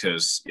vegetables.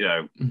 Because, you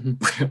know,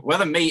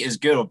 whether meat is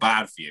good or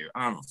bad for you,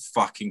 I don't have a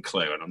fucking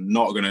clue, and I'm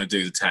not going to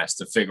do the test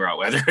to figure out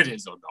whether it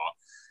is or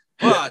not.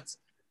 But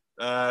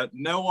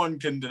no one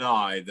can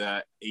deny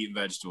that eating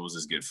vegetables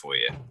is good for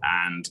you,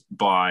 and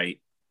by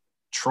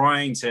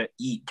trying to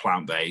eat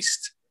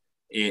plant-based,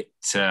 it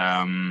just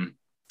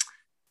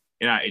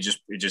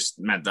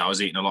meant that I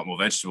was eating a lot more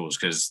vegetables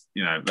because,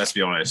 you know, let's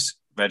be honest,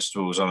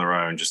 vegetables on their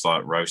own, just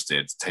like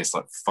roasted, taste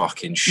like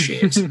fucking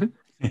shit.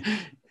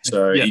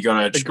 So you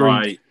gotta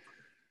try.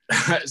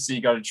 So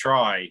you gotta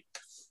try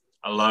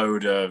a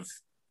load of,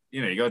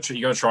 you know, you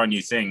gotta try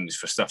new things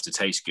for stuff to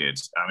taste good.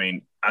 I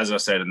mean, as I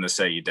said in the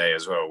Say Your Day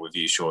as well with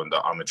you, Sean,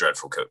 that I'm a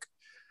dreadful cook.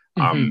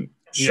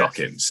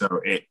 Shocking. Yes.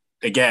 So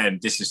again,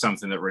 this is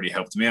something that really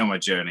helped me on my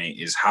journey,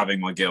 is having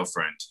my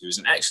girlfriend, who's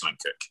an excellent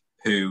cook,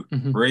 who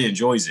really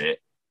enjoys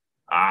it,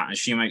 and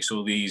she makes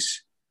all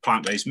these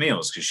plant-based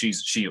meals because she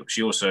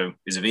also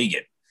is a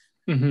vegan.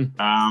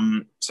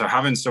 So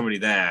having somebody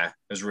there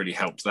has really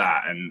helped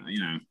that. And, you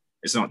know,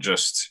 it's not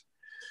just,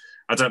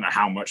 I don't know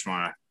how much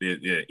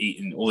the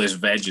eating all this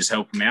veg is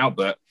helping me out,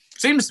 but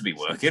it seems to be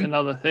working. It's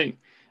another thing.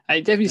 And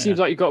it definitely seems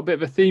like you've got a bit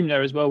of a theme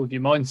there as well with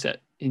your mindset,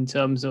 in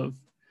terms of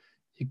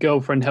your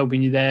girlfriend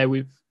helping you there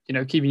with, you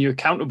know, keeping you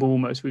accountable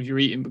almost with your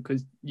eating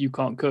because you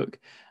can't cook.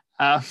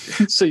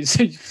 So you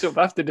sort of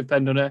have to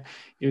depend on her.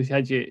 You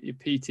had your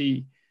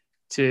PT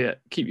to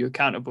keep you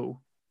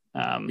accountable.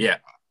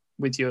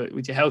 With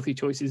your healthy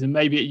choices. And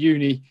maybe at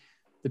uni,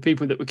 the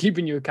people that were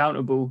keeping you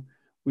accountable,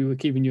 we were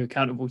keeping you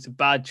accountable to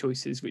bad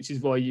choices, which is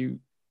why you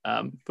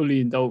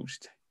fully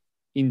indulged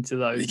into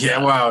those.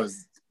 Yeah, well,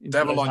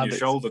 devil on your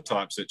shoulder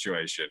type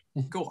situation.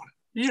 Go on.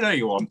 You know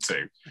you want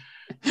to.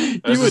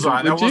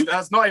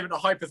 That's not even a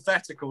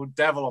hypothetical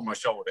devil on my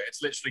shoulder.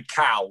 It's literally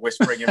Cal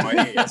whispering in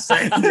my ear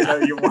saying, you know,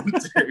 you want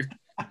to.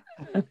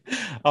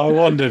 I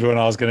wondered when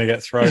I was going to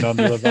get thrown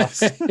under the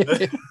bus.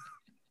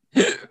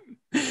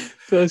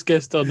 First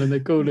guest on and they're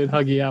calling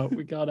Huggy out.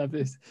 We can't have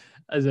this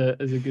as a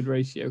good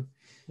ratio.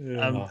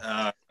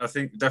 I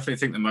definitely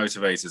think the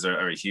motivators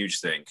are a huge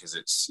thing, because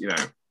it's, you know,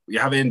 you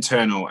have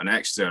internal and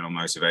external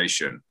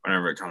motivation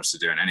whenever it comes to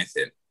doing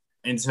anything.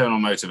 Internal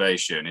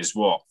motivation is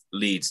what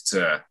leads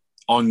to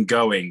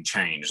ongoing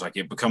change. Like,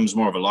 it becomes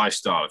more of a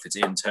lifestyle if it's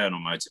internal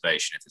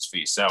motivation, if it's for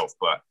yourself.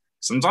 But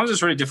sometimes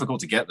it's really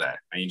difficult to get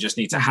there, and you just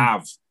need to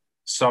have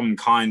some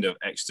kind of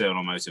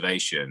external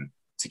motivation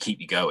to keep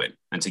you going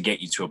and to get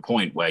you to a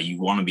point where you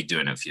want to be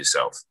doing it for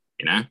yourself,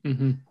 you know?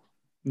 Mm-hmm.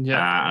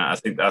 Yeah. I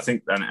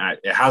think and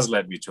it has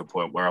led me to a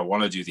point where I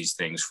want to do these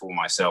things for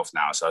myself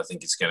now. So I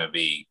think it's going to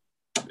be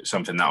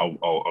something that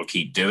I'll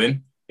keep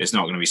doing. It's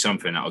not going to be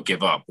something that I'll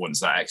give up once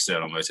that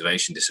external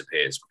motivation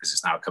disappears, because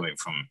it's now coming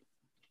from,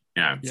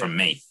 from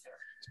me.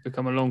 It's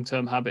become a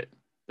long-term habit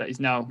that is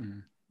now,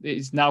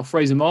 it's now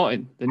Fraser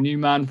Martin, the new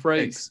man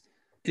phrase.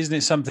 Isn't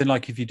it something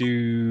like if you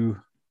do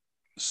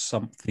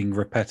something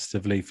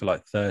repetitively for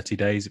like 30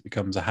 days, it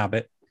becomes a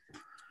habit?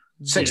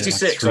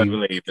 66, I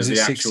believe, is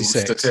the actual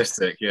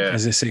statistic. Yeah.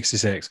 Is it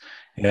 66?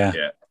 Yeah.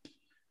 Yeah.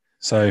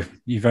 So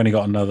you've only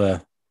got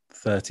another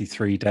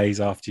 33 days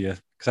after you.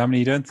 Because how many are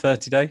you doing?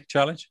 30-day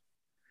challenge?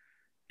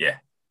 Yeah.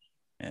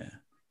 Yeah.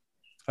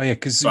 Oh, yeah,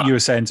 because you were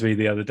saying to me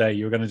the other day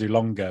you were going to do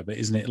longer, but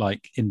isn't it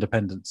like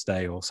Independence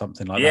Day or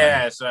something like that?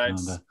 Yeah, so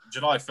it's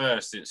July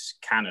 1st, it's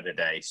Canada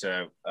Day.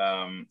 So,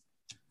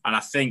 and I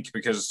think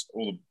because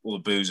all the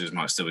boozers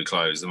might still be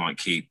closed, they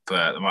might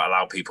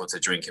allow people to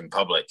drink in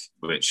public,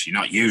 which you're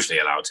not usually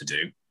allowed to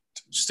do.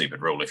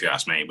 Stupid rule, if you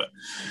ask me, but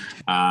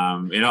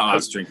you're not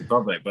allowed to drink in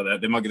public. But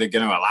they're going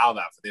to allow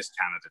that for this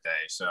Canada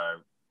Day, so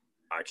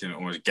I can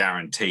almost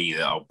guarantee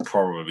that I'll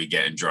probably be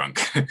getting drunk.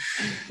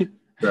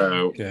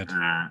 So, good.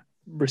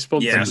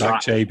 Responsible,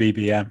 like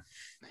JBBM.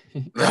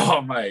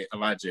 Oh, mate,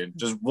 imagine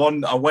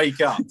I wake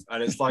up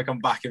and it's like I'm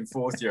back in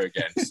fourth year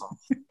again. So,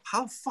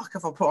 how the fuck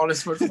have I put on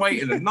this much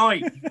weight in a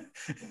night?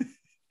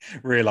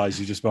 Realise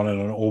you just wanted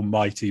an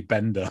almighty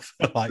bender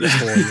for like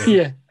 4 years.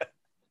 Yeah.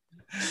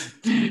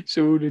 It's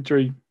all a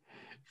dream.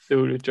 It's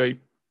all a dream.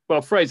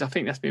 Well, Fraser, I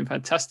think that's been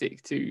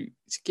fantastic to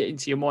get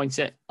into your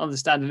mindset,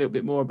 understand a little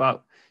bit more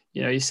about,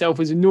 yourself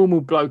as a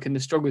normal bloke and the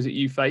struggles that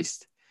you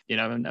faced,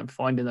 and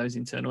finding those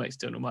internal,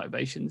 external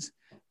motivations.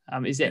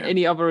 Is there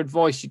any other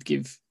advice you'd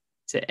give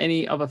to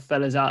any other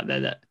fellas out there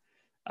that,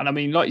 and I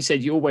mean, like you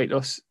said, your weight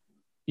loss,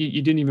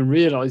 you didn't even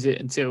realize it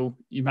until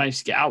you managed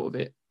to get out of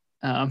it.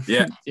 And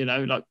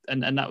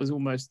that was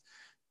almost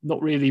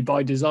not really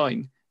by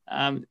design.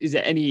 Is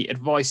there any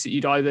advice that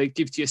you'd either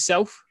give to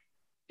yourself,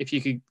 if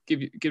you could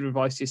give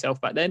advice to yourself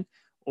back then,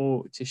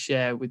 or to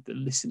share with the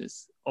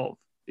listeners of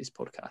this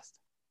podcast?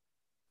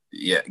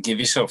 Yeah, give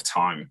yourself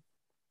time.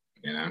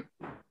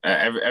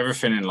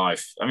 Everything in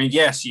life. I mean,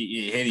 yes,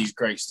 you hear these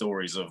great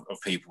stories of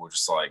people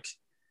just like,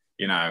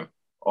 I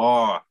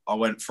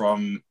went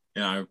from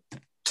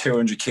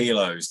 200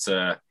 kilos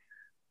to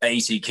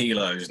 80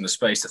 kilos in the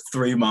space of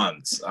 3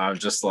 months. I'm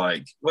just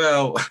like,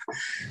 well,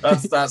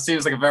 that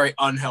seems like a very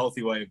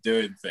unhealthy way of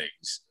doing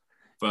things.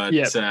 But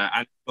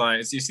and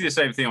like, you see the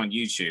same thing on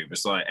YouTube.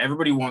 It's like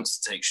everybody wants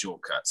to take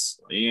shortcuts.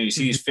 You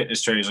see these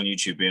fitness trainers on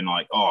YouTube being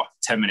like,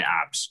 10-minute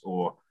abs,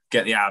 or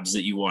get the abs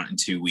that you want in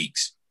 2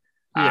 weeks.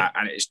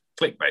 And it's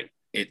clickbait.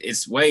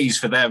 It's ways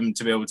for them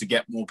to be able to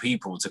get more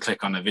people to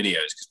click on their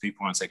videos because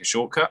people want to take a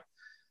shortcut.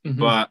 Mm-hmm.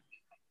 But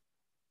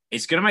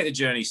it's going to make the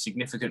journey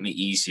significantly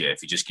easier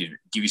if you just give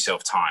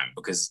yourself time,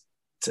 because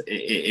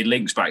it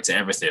links back to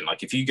everything.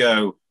 Like if you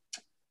go,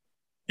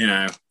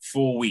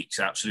 4 weeks,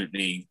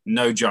 absolutely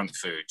no junk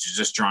food, to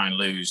just try and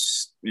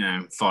lose,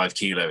 5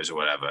 kilos or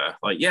whatever.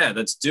 Like, yeah,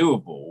 that's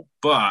doable.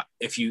 But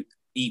if you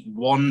eat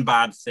one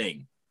bad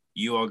thing,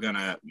 you are going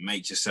to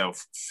make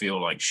yourself feel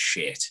like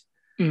shit.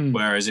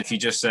 Whereas if you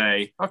just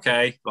say,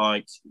 okay,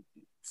 like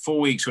 4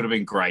 weeks would have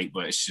been great,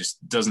 but it just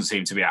doesn't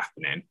seem to be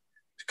happening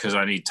because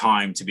I need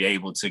time to be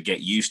able to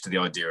get used to the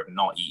idea of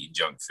not eating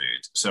junk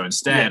food. So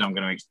instead, I'm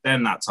going to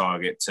extend that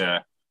target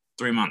to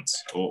 3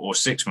 months or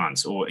 6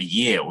 months or a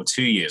year or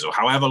 2 years or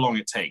however long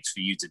it takes for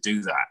you to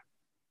do that.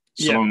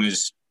 So long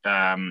as,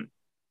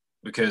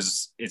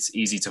 because it's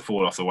easy to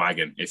fall off the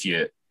wagon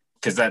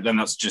because then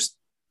that's just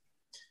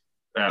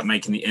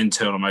making the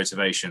internal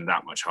motivation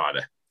that much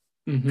harder.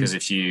 Because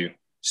if you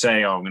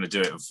say, I'm going to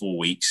do it in 4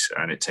 weeks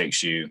and it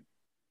takes you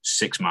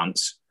 6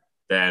 months,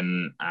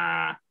 then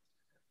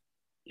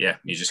you're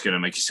just going to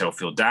make yourself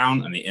feel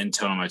down, and the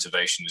internal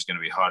motivation is going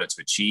to be harder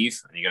to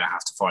achieve, and you're going to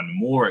have to find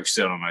more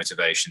external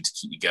motivation to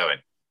keep you going.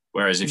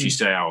 Whereas if you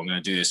say, I'm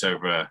going to do this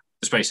over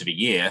the space of a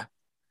year,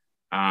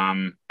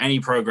 any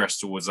progress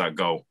towards that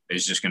goal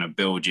is just going to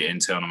build your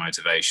internal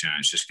motivation, and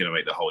it's just going to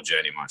make the whole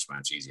journey much,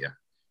 much easier.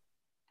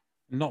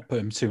 Not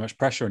putting too much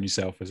pressure on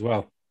yourself as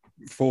well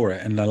for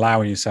it, and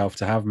allowing yourself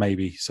to have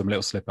maybe some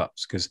little slip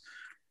ups, because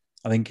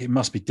I think it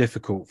must be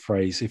difficult,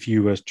 Fraser, if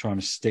you were trying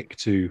to stick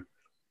to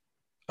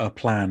a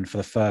plan for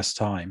the first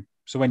time.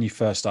 So when you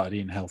first started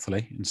eating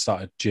healthily and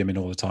started gymming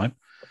all the time,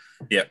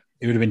 it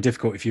would have been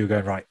difficult if you were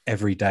going, right,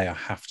 every day I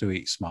have to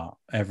eat smart,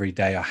 every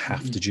day I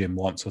have to gym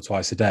once or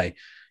twice a day.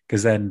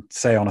 Because then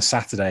say on a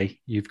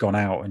Saturday you've gone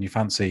out and you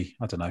fancy,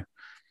 I don't know,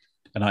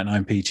 a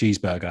 99p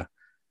cheeseburger,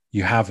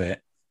 you have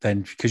it,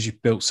 then because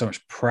you've built so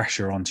much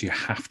pressure onto you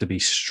have to be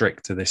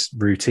strict to this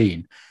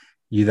routine,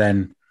 you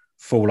then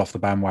fall off the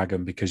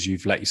bandwagon because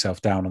you've let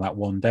yourself down on that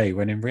one day,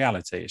 when in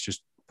reality it's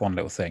just one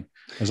little thing.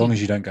 As long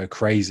as you don't go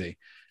crazy.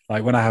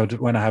 Like when I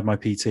had my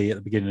PT at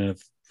the beginning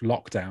of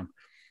lockdown,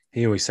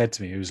 he always said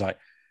to me, he was like,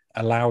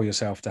 allow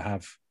yourself to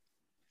have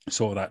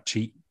sort of that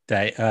cheat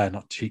day,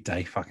 not cheat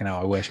day, fucking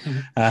hell, I wish.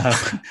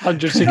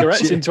 100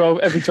 cigarettes in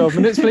every 12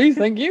 minutes, please.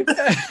 Thank you.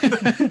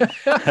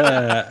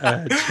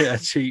 A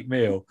cheat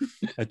meal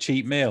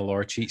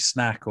or a cheat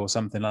snack or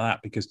something like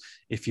that, because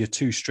if you're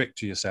too strict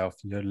to yourself,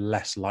 you're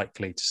less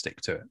likely to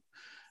stick to it.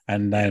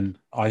 And then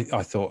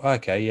I thought,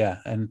 okay, yeah.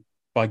 And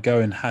by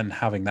going and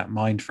having that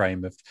mind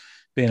frame of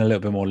being a little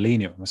bit more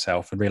lenient with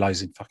myself and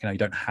realizing, fucking hell, you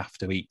don't have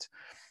to eat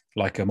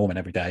like a Mormon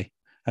every day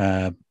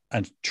and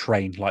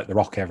train like The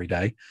Rock every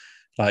day.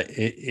 Like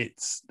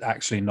it's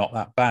actually not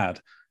that bad.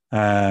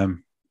 I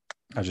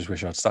just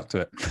wish I'd stuck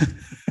to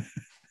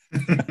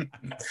it.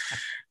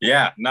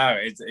 Yeah, no,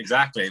 it's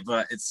exactly.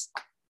 But it's,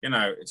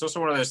 it's also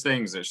one of those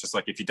things that's just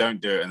like, if you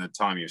don't do it in the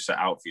time you've set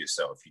out for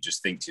yourself, you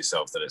just think to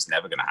yourself that it's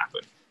never going to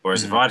happen.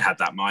 Whereas if I'd had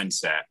that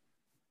mindset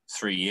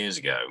 3 years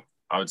ago,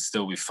 I would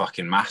still be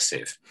fucking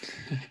massive.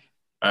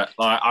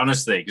 Like,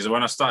 honestly, because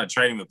when I started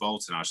training with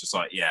Bolton, I was just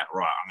like, yeah,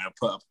 right, I'm going to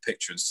put up a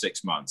picture in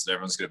 6 months and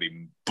everyone's going to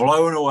be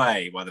blown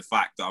away by the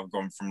fact that I've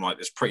gone from like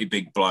this pretty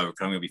big bloke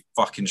and I'm going to be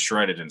fucking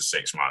shredded in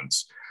 6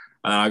 months.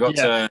 And then I got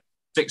to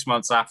 6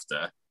 months after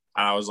and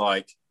I was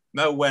like,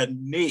 nowhere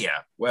near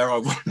where I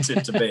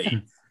wanted to be.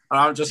 And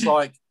I'm just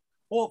like,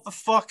 what the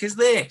fuck is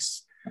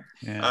this?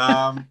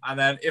 Yeah. And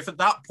then if at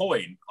that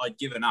point I'd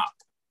given up,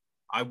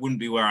 I wouldn't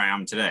be where I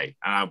am today,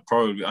 and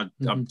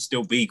I'd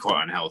still be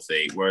quite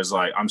unhealthy. Whereas,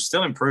 like, I'm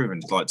still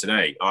improving. Like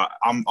today,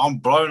 I'm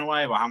blown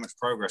away by how much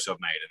progress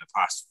I've made in the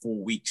past 4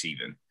 weeks,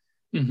 even.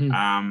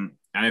 And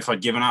if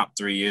I'd given up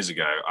 3 years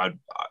ago,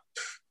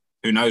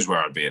 who knows where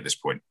I'd be at this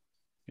point?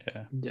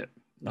 Yeah,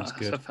 that's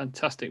good. A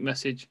fantastic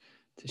message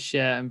to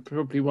share, and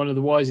probably one of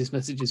the wisest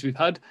messages we've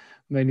had,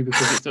 mainly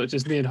because it's not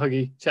just me and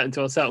Huggy chatting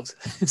to ourselves.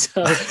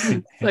 So,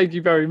 thank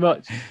you very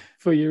much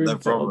for your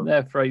input on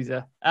there,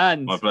 Fraser.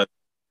 And my pleasure.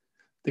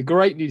 The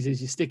great news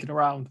is you're sticking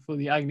around for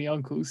the Agony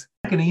Uncles.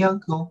 Agony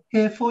Uncle,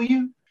 here for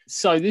you.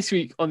 So this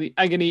week on the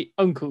Agony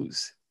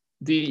Uncles,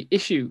 the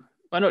issue,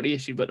 well, not the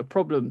issue, but the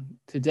problem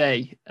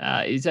today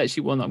is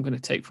actually one that I'm going to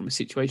take from a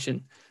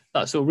situation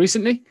that I saw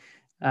recently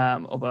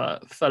of a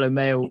fellow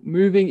male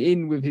moving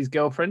in with his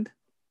girlfriend.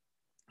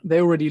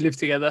 They already live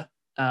together.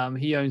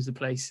 He owns the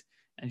place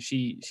and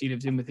she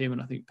lives in with him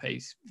and I think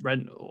pays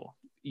rent or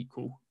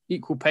equal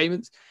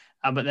payments.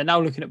 But they're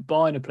now looking at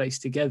buying a place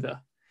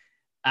together.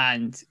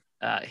 And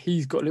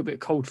he's got a little bit of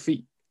cold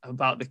feet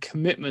about the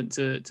commitment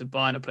to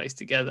buying a place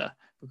together,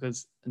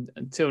 because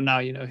until now,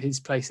 his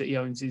place that he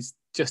owns is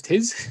just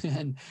his,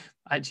 and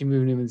actually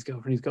moving in with his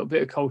girlfriend, he's got a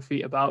bit of cold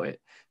feet about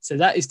it. So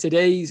that is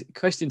today's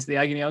question to the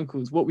Agony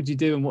Uncles. What would you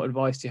do and what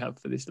advice do you have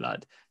for this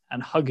lad?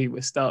 And Huggy,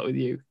 we'll start with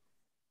you.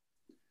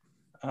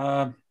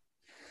 There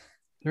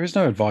is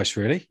no advice,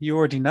 really. You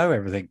already know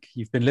everything.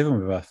 You've been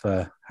living with her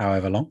for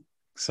however long.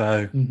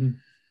 So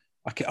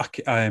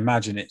I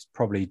imagine it's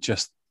probably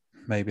just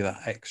maybe that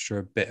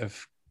extra bit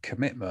of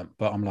commitment,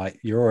 but I'm like,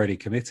 you're already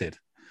committed.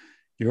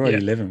 You're already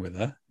living with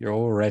her. You're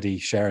already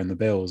sharing the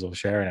bills or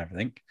sharing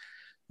everything.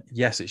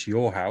 Yes, it's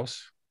your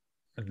house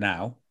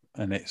now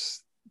and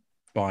it's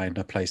buying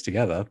a place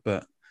together,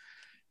 but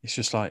it's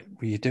just like,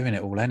 well, you're doing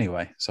it all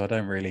anyway. So I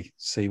don't really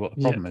see what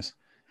the problem is.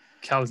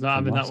 Cal's not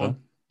having that one.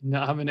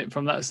 Not having it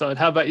from that side.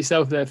 How about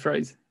yourself there,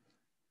 Fraser?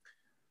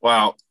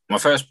 Well, my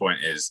first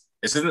point is,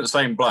 this isn't the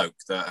same bloke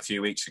that a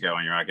few weeks ago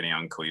on your Agony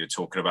Uncle you were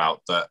talking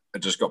about that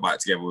had just got back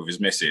together with his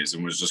missus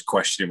and was just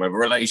questioning whether a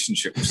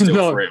relationship was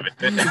still for him.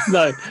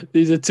 No,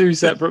 these are two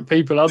separate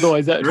people.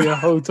 Otherwise, that would be a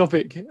whole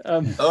topic in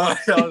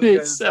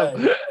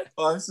itself.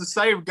 Well, it's the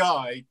same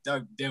guy.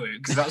 Don't do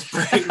it, because that's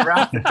pretty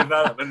rapid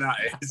development, that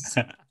is.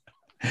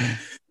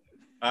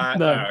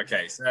 No,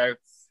 okay. So,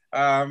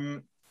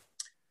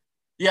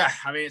 yeah,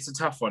 I mean, it's a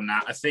tough one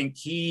now. I think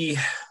he,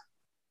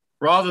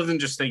 rather than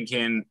just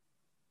thinking,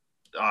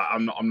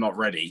 I'm not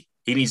ready,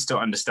 he needs to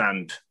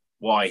understand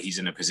why he's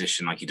in a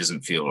position like he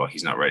doesn't feel like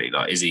he's not ready.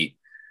 Like, is he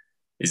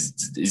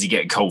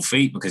getting cold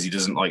feet because he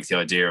doesn't like the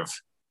idea of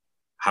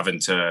having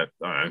to,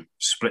 I don't know,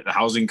 split the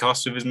housing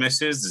costs with his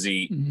missus? Does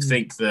he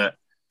think that,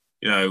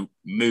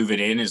 moving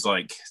in is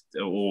like,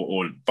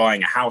 or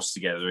buying a house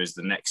together is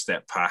the next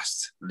step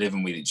past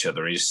living with each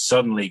other? He's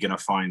suddenly going to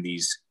find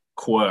these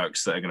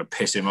quirks that are going to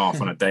piss him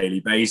off on a daily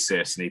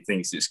basis, and he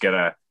thinks it's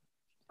going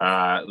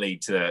to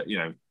lead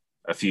to,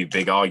 a few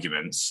big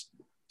arguments.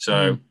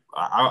 So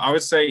I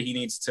would say he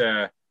needs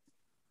to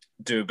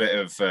do a bit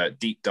of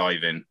deep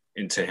diving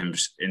into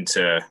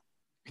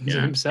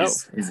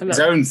himself, his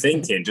own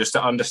thinking, just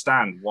to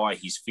understand why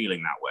he's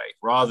feeling that way,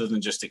 rather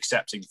than just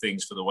accepting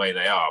things for the way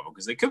they are,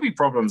 because there could be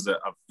problems that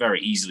are very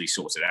easily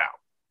sorted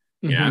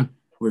out,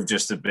 with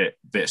just a bit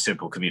of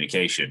simple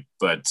communication.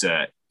 But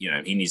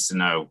he needs to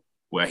know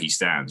where he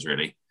stands,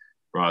 really,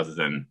 rather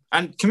than,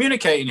 and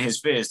communicating his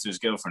fears to his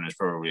girlfriend is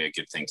probably a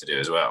good thing to do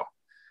as well.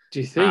 Do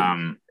you think?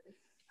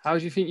 How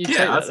do you think you take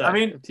that? I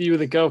mean, to you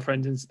with a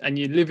girlfriend and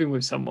you're living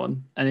with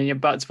someone, and then you're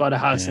about to buy the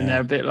house, and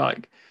they're a bit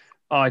like,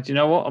 "Oh, do you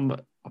know what?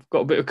 I've got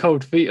a bit of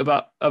cold feet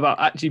about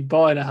actually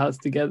buying a house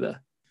together."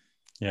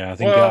 Yeah, I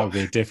think that would be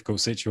a difficult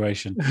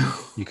situation.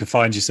 You could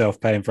find yourself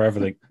paying for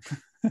everything.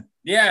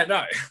 Yeah,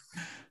 no.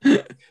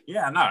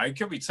 Yeah, no, it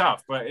could be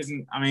tough, but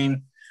isn't, I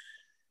mean,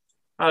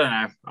 I don't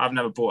know. I've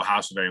never bought a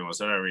house with anyone,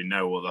 so I don't really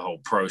know what the whole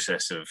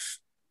process of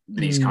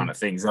these kind of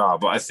things are.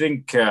 But I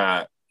think,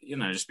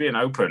 just being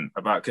open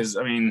about, because,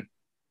 I mean,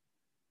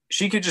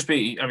 she could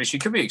be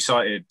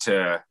excited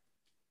to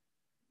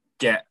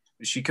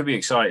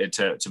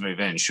move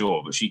in,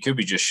 sure, but she could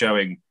be just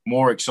showing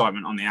more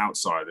excitement on the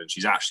outside than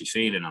she's actually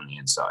feeling on the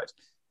inside.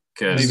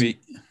 Because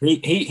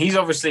he's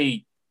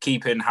obviously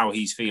keeping how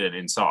he's feeling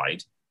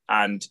inside.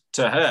 And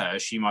to her,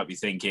 she might be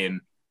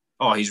thinking,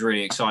 oh, he's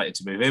really excited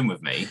to move in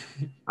with me.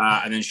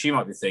 And then she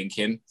might be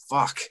thinking,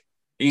 fuck,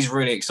 he's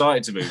really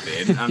excited to move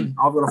in and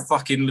I've got to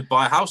fucking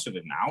buy a house with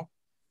him now.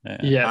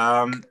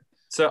 Yeah.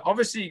 So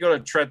obviously you got to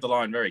tread the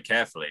line very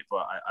carefully,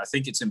 but I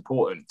think it's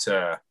important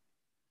to,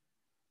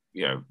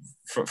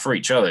 for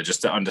each other,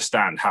 just to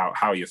understand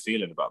how you're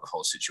feeling about the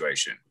whole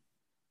situation,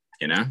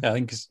 I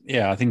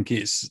think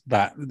it's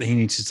that he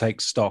needs to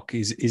take stock.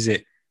 Is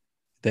it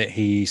that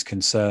he's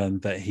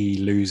concerned that he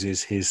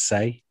loses his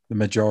say, the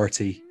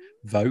majority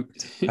vote,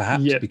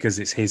 perhaps, because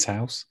it's his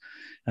house?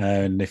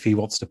 And if he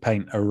wants to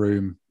paint a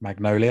room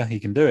magnolia, he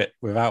can do it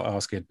without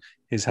asking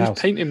his house.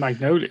 Painting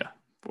magnolia?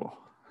 Oh.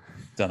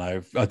 Don't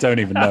know. I don't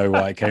even know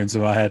why it came to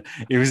my head.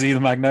 It was either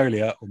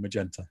magnolia or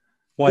magenta.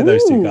 Why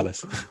those two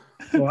colours?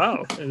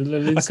 Wow. I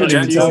couldn't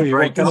even tell you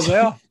what colours they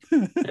are.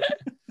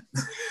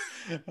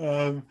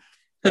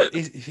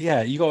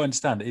 You got to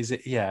understand. Is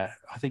it? Yeah,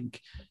 I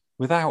think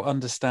without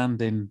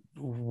understanding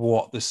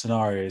what the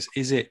scenario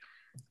is it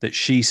that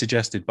she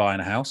suggested buying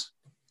a house,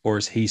 or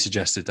is he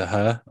suggested to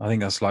her? I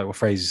think that's like what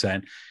Fraser's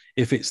saying.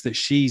 If it's that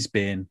she's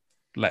been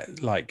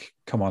like,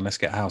 come on, let's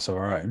get a house of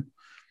our own,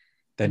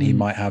 then he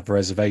might have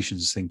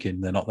reservations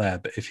thinking they're not there.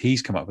 But if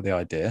he's come up with the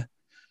idea,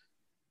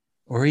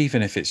 or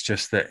even if it's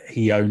just that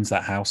he owns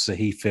that house, so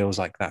he feels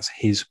like that's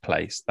his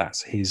place,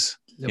 that's his,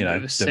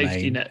 a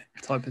safety net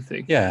type of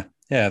thing. Yeah,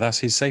 that's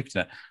his safety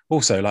net.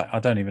 Also, like, I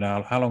don't even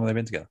know how long have they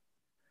been together.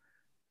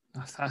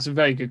 That's a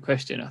very good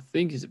question. I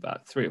think it's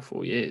about 3 or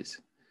 4 years.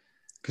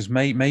 Because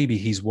maybe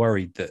he's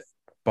worried that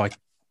by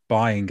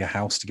buying a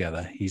house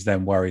together, he's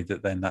then worried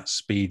that then that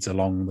speeds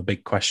along the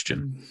big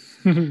question.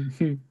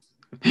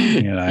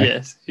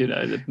 Yes,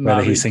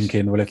 whether he's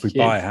thinking, well, if we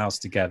buy a house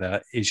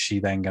together, is she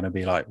then going to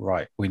be like,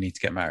 right, we need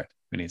to get married,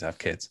 we need to have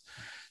kids?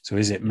 So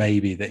is it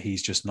maybe that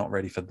he's just not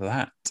ready for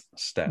that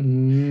step? I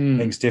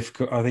think it's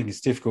difficult. I think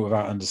it's difficult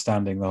without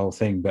understanding the whole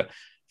thing. But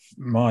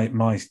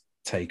my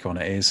take on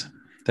it is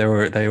they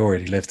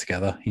already live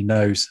together. She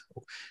knows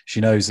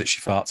that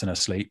she farts in her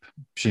sleep.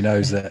 She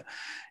knows that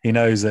he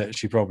knows that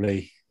she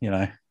probably,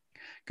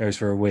 goes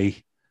for a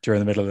wee during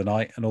the middle of the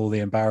night and all the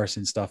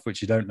embarrassing stuff,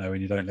 which you don't know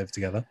when you don't live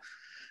together.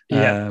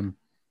 Yeah.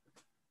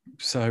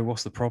 So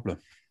what's the problem?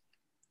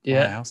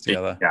 Yeah. Buy a house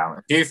together. Yeah.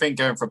 Do you think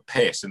going for a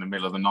piss in the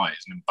middle of the night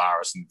is an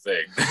embarrassing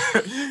thing?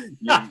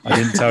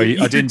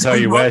 I didn't tell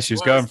you where she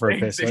was going for a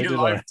piss, though, did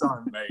I?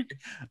 Mate.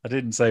 I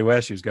didn't say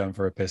where she was going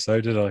for a piss,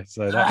 though, did I?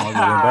 So that might be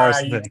an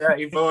embarrassing thing.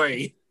 Dirty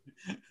boy.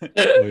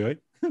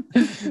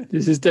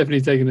 This is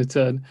definitely taking a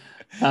turn.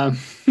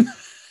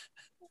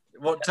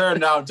 What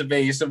turned out to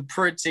be some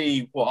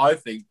pretty, what I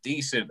think,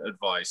 decent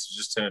advice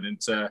just turned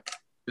into,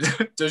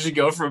 does she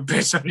go for a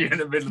piss on you in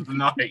the middle of the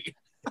night?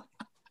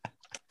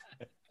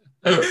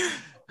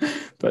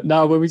 But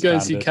now when we go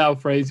and see Cal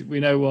Fraser, we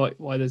know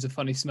why there's a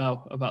funny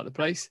smell about the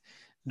place.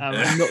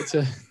 Not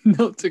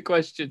to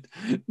question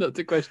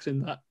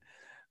that,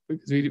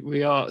 because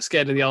we are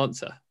scared of the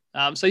answer.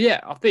 I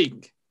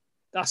think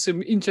that's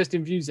some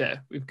interesting views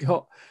there. We've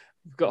got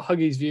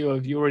Huggy's view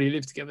of you already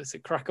live together, so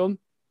crack on,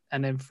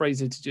 and then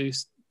Fraser to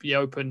just be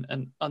open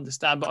and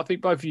understand. But I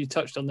think both of you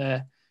touched on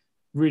there,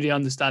 really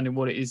understanding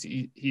what it is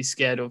he's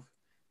scared of,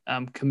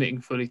 committing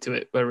fully to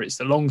it, whether it's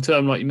the long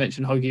term, like you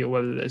mentioned, Huggy, or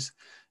whether there's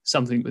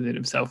something within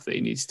himself that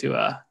he needs to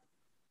understand.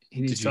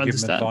 Did you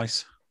give him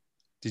advice?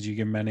 Did you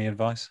give him any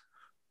advice?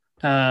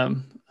 I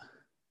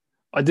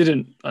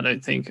didn't. I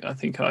don't think. I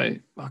think I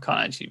can't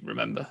actually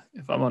remember,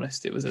 if I'm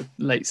honest. It was a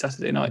late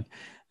Saturday night,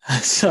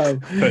 so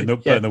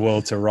putting the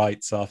world to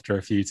rights after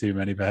a few too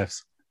many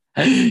bevs.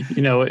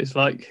 You know what it's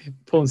like.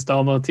 Porn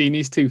star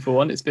martinis 2 for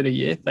 1. It's been a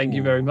year. Thank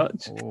you very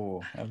much.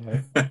 Oh, hello.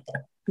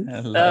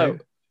 Hello.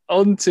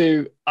 On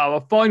to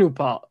our final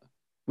part,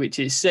 which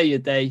is Say Your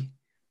Day.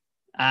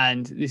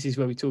 And this is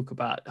where we talk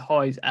about the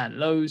highs and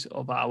lows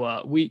of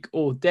our week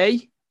or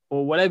day,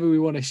 or whatever we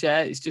want to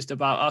share. It's just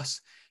about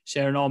us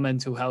sharing our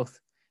mental health.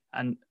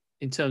 And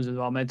in terms of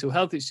our mental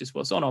health, it's just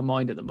what's on our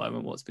mind at the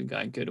moment, what's been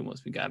going good and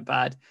what's been going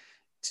bad.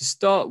 To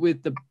start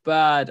with the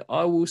bad,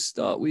 I will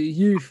start with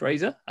you,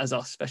 Fraser, as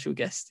our special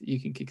guest.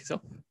 You can kick us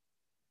off.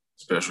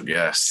 Special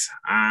guest.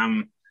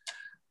 Well,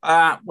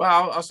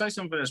 I'll say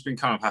something that's been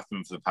kind of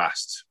happening for the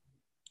past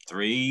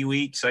 3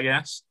 weeks, I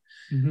guess.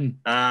 Mm-hmm.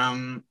 I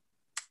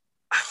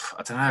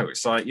don't know.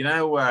 It's like,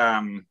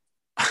 when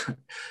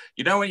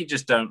you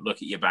just don't look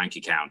at your bank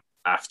account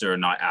after a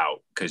night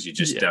out because you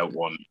just don't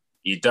want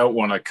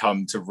to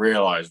come to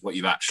realize what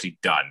you've actually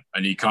done,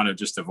 and you kind of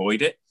just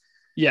avoid it.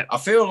 Yeah. I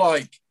feel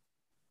like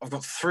I've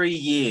got 3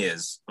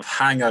 years of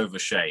hangover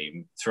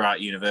shame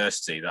throughout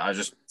university that I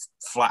just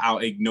flat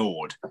out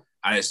ignored,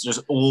 and it's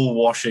just all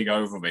washing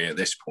over me at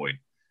this point.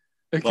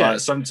 Okay. Like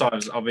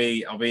sometimes I'll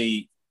be,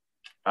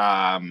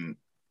 I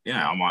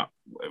might,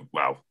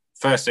 well,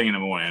 first thing in the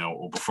morning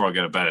or before I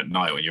go to bed at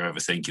night when you're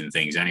overthinking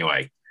things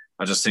anyway,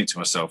 I just think to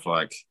myself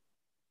like,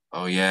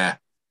 oh yeah,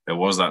 there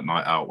was that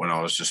night out when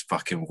I was just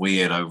fucking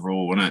weird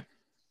overall, wasn't it?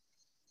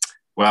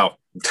 Well,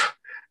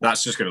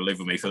 that's just going to live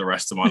with me for the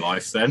rest of my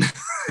life then.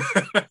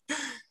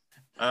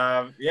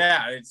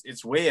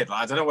 It's weird.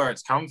 Like, I don't know where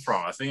it's come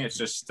from. I think it's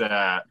just,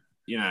 I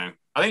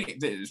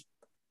think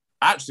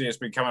it's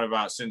been coming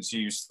about since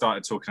you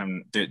started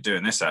talking and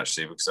doing this,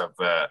 actually, because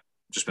I've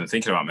just been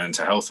thinking about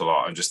mental health a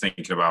lot. I'm just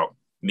thinking about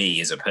me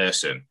as a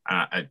person.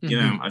 I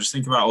just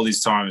think about all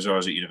these times where I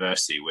was at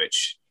university,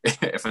 which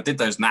if I did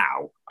those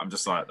now, I'm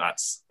just like,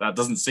 that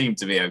doesn't seem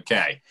to be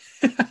okay.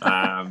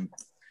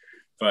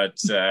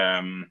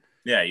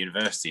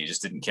 University, you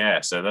just didn't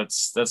care. So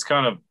that's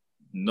kind of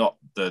not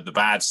the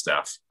bad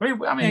stuff.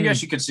 I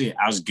guess you could see it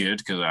as good,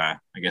 because I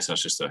guess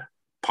that's just a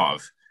part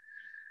of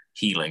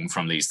healing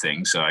from these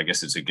things. So I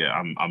guess it's a good.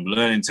 I'm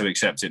learning to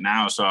accept it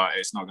now, so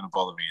it's not going to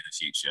bother me in the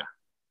future.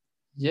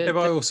 Yeah,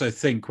 but I also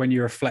think when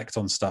you reflect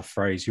on stuff,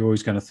 Fraser, you're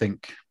always going to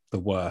think the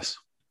worst.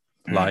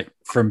 Like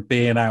from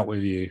being out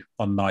with you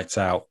on nights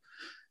out,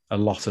 a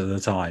lot of the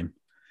time,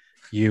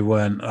 you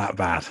weren't that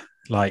bad.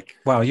 Like,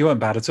 well, you weren't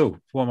bad at all.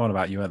 What am I on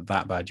about? You weren't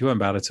that bad. You weren't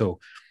bad at all.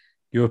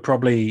 You were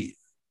probably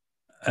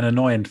an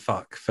annoying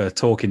fuck for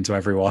talking to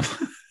everyone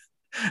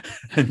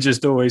and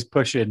just always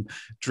pushing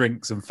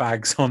drinks and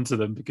fags onto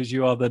them because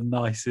you are the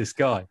nicest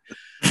guy.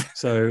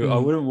 So I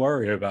wouldn't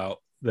worry about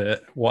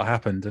what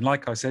happened. And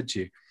like I said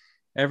to you,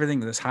 everything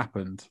that's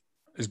happened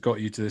has got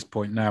you to this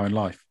point now in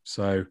life.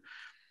 So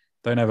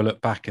don't ever look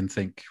back and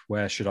think,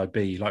 where should I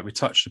be? Like we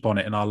touched upon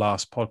it in our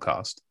last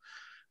podcast,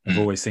 of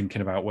always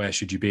thinking about where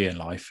should you be in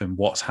life and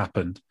what's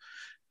happened.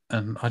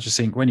 And I just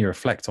think when you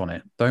reflect on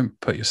it, don't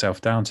put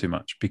yourself down too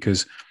much,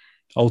 because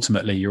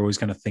ultimately you're always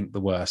going to think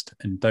the worst.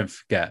 And don't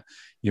forget,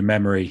 your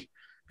memory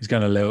is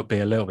going to be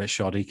a little bit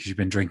shoddy because you've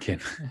been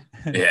drinking.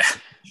 Yeah.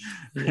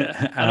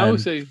 And I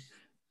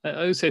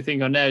also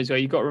think on there as well,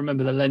 you've got to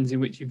remember the lens in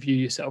which you view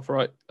yourself,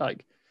 right?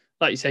 Like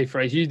you say,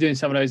 Fraser, you doing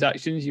some of those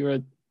actions, you were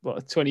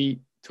a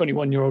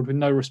 21-year-old with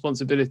no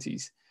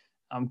responsibilities.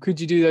 Could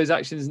you do those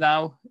actions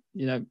now?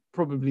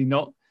 Probably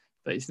not,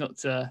 but it's not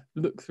to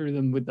look through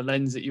them with the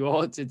lens that you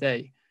are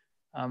today.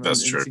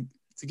 That's true.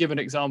 To give an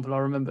example, I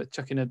remember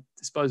chucking a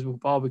disposable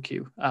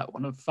barbecue at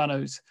one of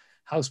Fano's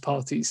house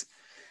parties.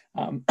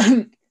 And,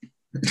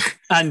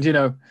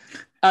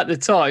 at the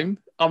time,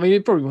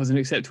 it probably wasn't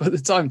acceptable at the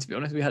time, to be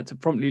honest. We had to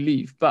promptly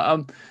leave.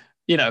 But,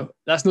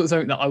 that's not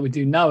something that I would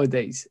do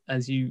nowadays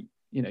as you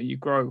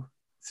grow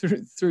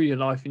through your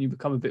life and you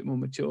become a bit more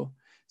mature.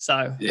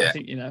 So yeah. I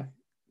think,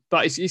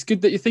 but it's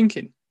good that you're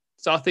thinking.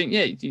 So I think,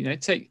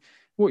 take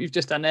what you've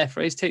just done there,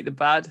 Fraser, take the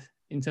bad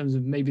in terms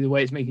of maybe the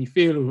way it's making you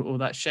feel or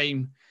that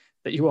shame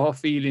that you are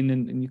feeling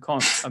and you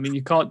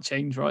can't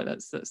change, right?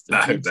 That's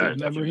the beauty of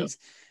memories.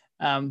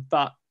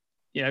 But,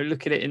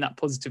 look at it in that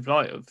positive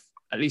light of,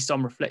 at least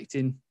I'm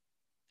reflecting,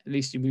 at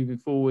least you're moving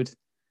forward,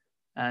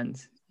 and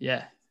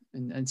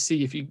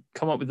see if you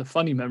come up with the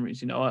funny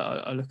memories.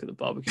 I look at the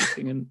barbecue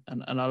thing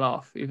and I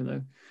laugh, even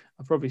though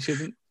I probably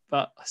shouldn't,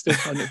 but I still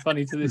find it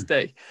funny to this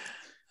day.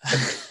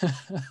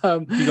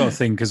 You got to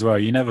think as well,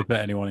 you never put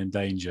anyone in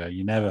danger,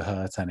 you never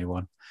hurt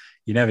anyone,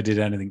 you never did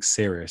anything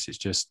serious. It's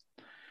just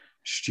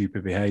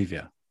stupid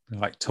behavior,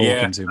 like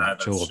talking too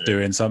much or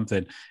doing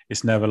something.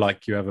 It's never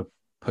like you ever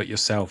put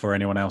yourself or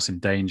anyone else in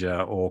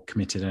danger or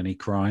committed any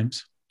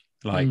crimes.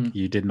 Like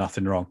you did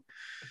nothing wrong.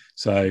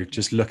 So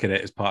just look at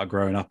it as part of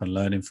growing up and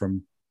learning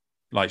from,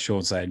 like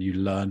Sean saying, you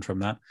learn from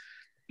that.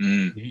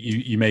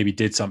 You maybe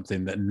did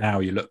something that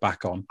now you look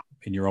back on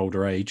in your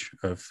older age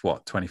of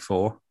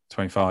 24,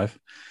 25.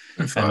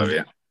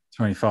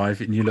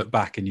 25, and you look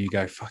back and you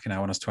go, fucking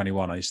hell, when I was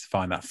 21, I used to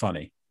find that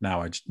funny.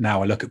 Now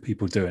I look at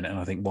people doing it and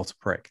I think, what a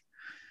prick.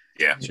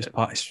 Yeah. It's just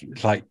part, it's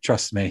like,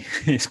 trust me,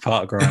 it's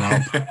part of growing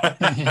up.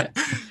 Yeah.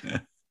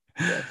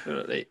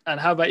 Definitely. And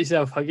how about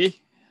yourself, Huggy?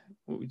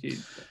 What would you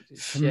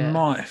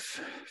share?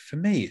 For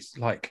me, it's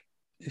like,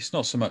 it's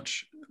not so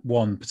much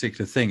one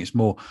particular thing. It's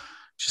more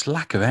just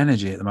lack of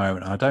energy at the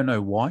moment. I don't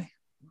know why.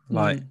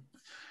 Like,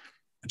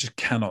 I just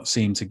cannot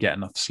seem to get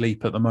enough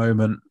sleep at the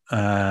moment.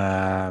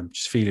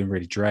 Just feeling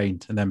really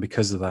drained. And then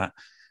because of that,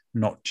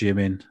 not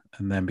gymming.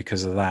 And then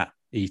because of that,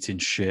 eating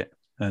shit.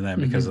 And then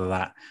because of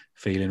that,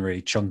 feeling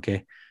really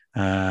chunky,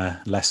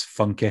 less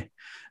funky.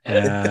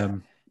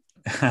 And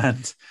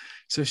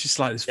so it's just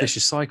like this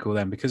vicious cycle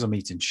then, because I'm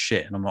eating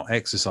shit and I'm not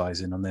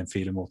exercising, I'm then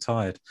feeling more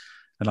tired.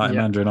 And like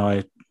Amanda and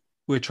I,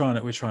 we're trying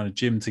to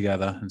gym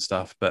together and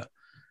stuff, but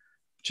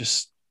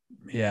just,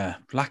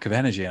 lack of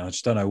energy. And I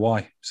just don't know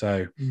why.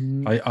 So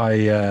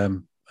I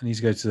need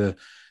to go to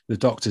the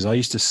doctors. I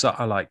used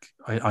to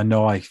I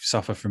know I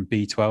suffer from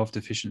B12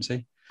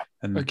 deficiency,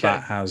 and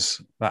that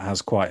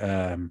has quite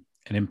an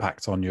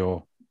impact on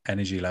your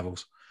energy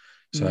levels.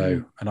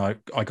 So, and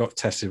I got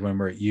tested when we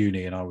were at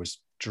uni, and I was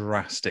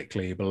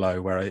drastically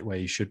below where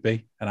you should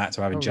be, and I had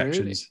to have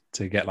injections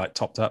to get like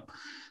topped up.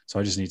 So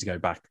I just need to go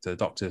back to the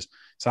doctors.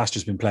 So that's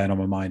just been playing on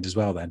my mind as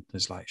well. Then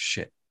it's like,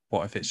 shit,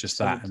 what if it's just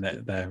that and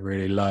they're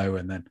really low,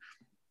 and then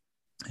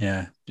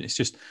it's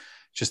just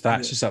that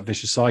it's just that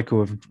vicious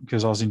cycle of,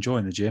 because I was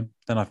enjoying the gym,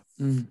 then I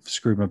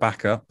screwed my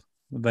back up.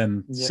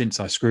 Then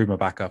since I screwed my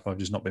back up, I've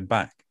just not been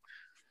back.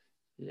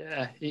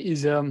 Yeah, it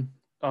is.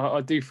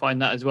 I do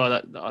find that as well.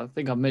 That I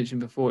think I've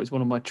mentioned before. It's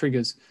one of my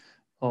triggers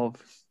of,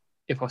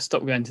 if I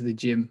stop going to the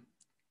gym,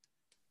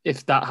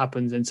 if that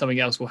happens, then something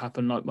else will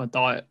happen, like my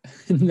diet,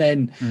 and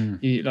then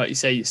you, like you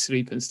say, your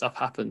sleep and stuff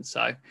happens.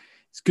 So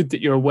it's good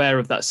that you're aware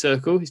of that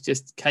circle. It's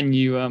just, can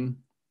you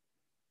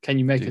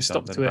make a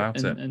stop to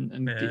it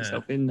and get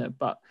yourself in there?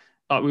 But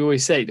like we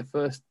always say, the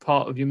first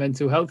part of your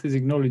mental health is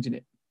acknowledging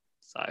it.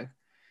 So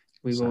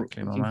we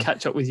can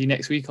catch up with you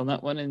next week on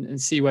that one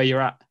and see where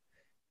you're at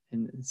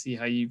and see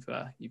how you've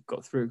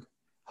got through.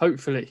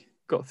 Hopefully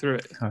got through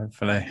it.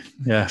 Hopefully.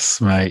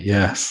 Yes, mate.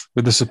 Yes.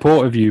 With the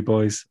support of you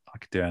boys, I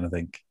could do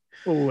anything.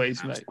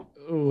 Always, mate.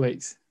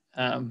 Always.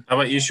 How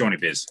about you, Shawnee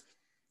Biz?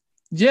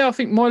 Yeah, I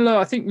think my low,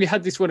 I think we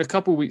had this one a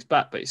couple of weeks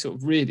back, but it sort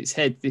of reared its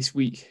head this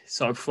week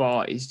so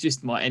far. It's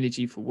just my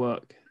energy for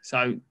work.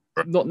 So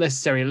not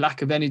necessarily a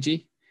lack of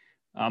energy,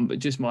 but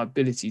just my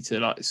ability to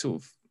like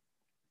sort of,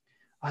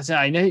 I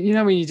don't know, you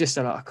know when you just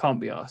are like, I can't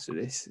be asked for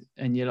this.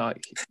 And you're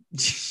like,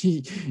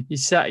 you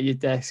sat at your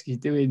desk, you're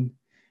doing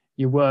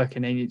your work,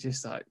 and then you're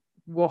just like,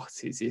 what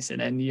is this? And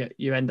then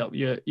you end up,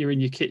 you're in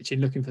your kitchen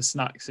looking for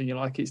snacks, and you're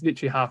like, it's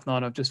literally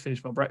 9:30, I've just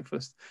finished my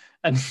breakfast.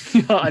 And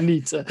I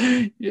need to,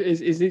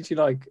 it's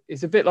literally like,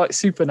 it's a bit like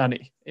Super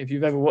Nanny, if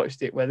you've ever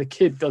watched it, where the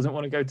kid doesn't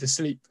want to go to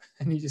sleep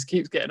and he just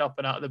keeps getting up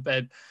and out of the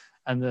bed,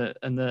 and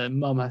the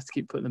mum has to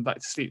keep putting them back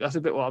to sleep. That's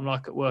a bit what I'm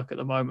like at work at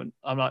the moment.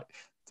 I'm like,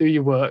 do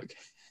your work.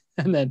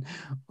 And then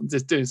I'm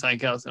just doing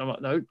something else. And I'm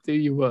like, no, do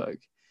your work.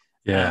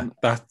 Yeah,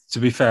 that, to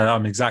be fair,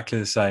 I'm exactly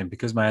the same.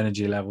 Because my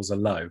energy levels are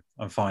low,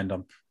 I find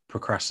I'm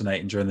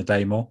procrastinating during the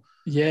day more.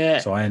 Yeah.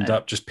 So I end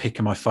up just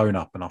picking my phone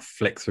up and I'll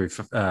flick through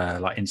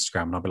like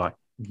Instagram, and I'll be like,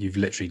 you've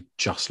literally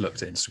just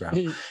looked at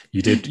Instagram.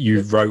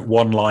 You wrote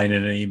one line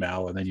in an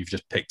email, and then you've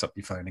just picked up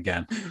your phone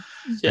again.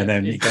 And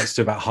then it gets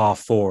to about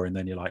 4:30, and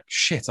then you're like,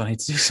 shit, I need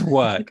to do some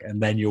work.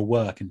 And then you'll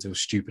work until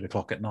stupid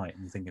o'clock at night,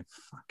 and you're thinking,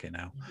 fucking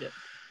hell. Yeah.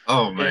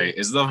 Oh, mate,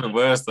 it's nothing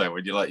worse though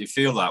when you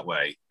feel that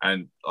way.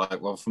 And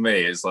like, well, for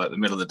me, it's like the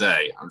middle of the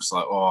day. I'm just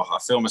like, oh, I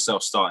feel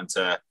myself starting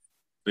to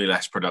be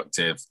less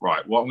productive.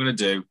 Right, what I'm going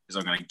to do is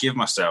I'm going to give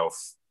myself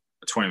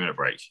a 20-minute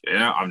break. You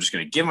know, I'm just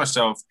going to give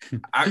myself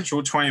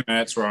actual 20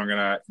 minutes where I'm going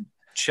to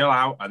chill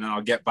out, and then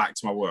I'll get back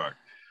to my work.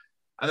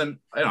 And then,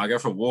 you know, I go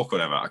for a walk or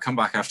whatever. I come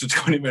back after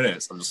 20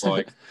 minutes. I'm just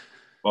like,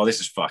 well,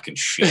 this is fucking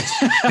shit.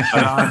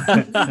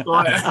 I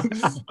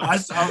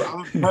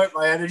hurt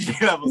my energy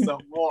levels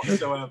up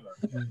whatsoever.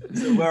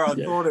 So where I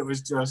thought it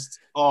was just,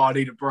 oh, I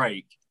need a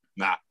break.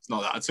 Nah, it's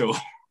not that at all.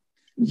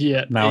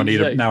 Yeah. Now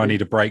I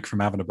need a break from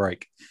having a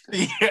break.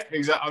 Yeah,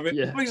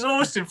 exactly. I'm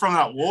exhausted from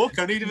that walk.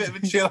 I need a bit of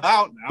a chill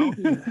out now.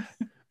 Yeah.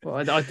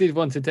 Well, I did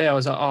one today. I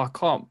was like, oh, I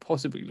can't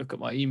possibly look at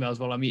my emails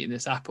while I'm eating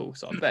this apple,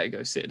 so I better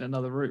go sit in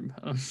another room.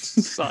 And I'm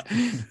just like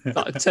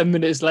 10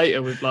 minutes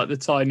later with like the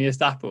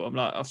tiniest apple. I'm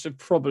like, I should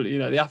probably, you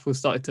know, the apple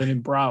started turning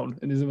brown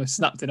and it's almost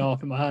snapped in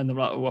half in my hand. I'm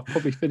like, oh, I've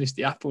probably finished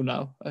the apple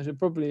now. I should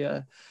probably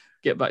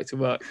get back to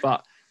work.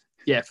 But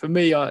yeah, for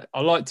me, I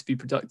like to be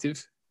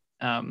productive.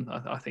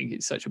 I think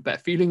it's such a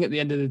better feeling at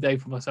the end of the day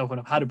for myself when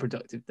I've had a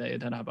productive day. I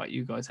don't know about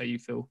you guys, how you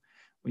feel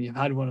when you've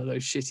had one of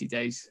those shitty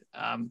days.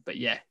 But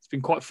yeah, it's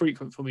been quite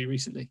frequent for me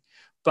recently.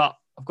 But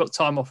I've got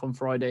time off on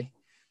Friday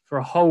for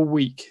a whole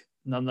week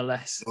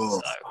nonetheless. Oh.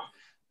 So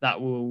that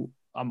will,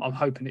 I'm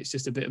hoping it's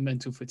just a bit of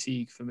mental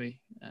fatigue for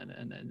me, and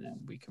then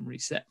we can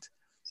reset.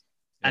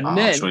 And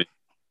then,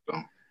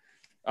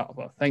 oh,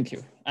 well, thank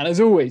you. And as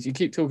always, you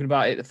keep talking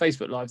about it. The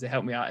Facebook Lives, they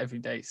help me out every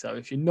day. So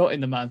if you're not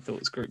in the Man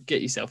Thoughts group,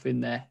 get yourself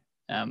in there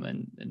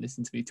and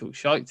listen to me talk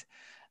shite.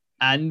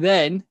 And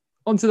then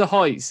on to the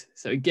highs.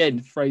 So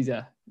again,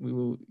 Fraser, we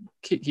will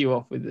kick you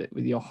off with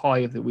your high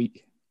of the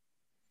week.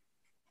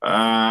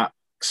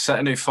 Set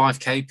a new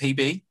 5K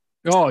PB.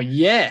 Oh,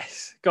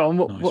 yes. Go on.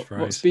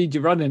 What speed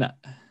you running at?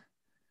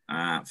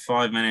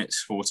 5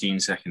 minutes, 14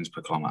 seconds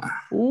per kilometre.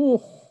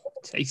 Oh,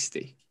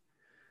 tasty.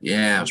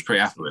 Yeah, I was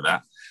pretty happy with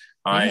that.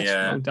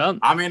 Well done.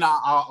 I mean,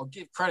 I'll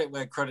give credit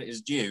where credit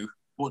is due.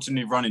 Bought some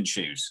new running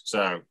shoes.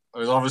 So it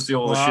was obviously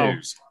all the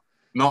shoes.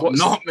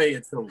 Not me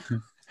at all.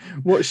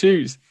 What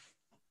shoes?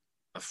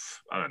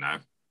 I don't know.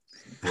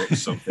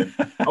 Brooks something.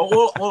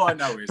 all I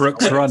know is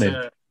Brooks Running.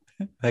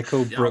 They're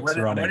called Brooks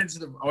Running. I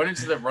went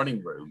into the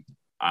running room.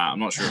 I'm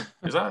not sure.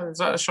 Is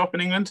that a shop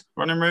in England?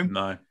 Running room?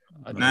 No.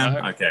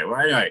 No? Okay.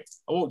 Well, anyway,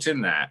 I walked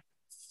in there.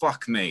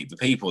 Fuck me. The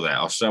people there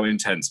are so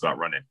intense about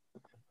running.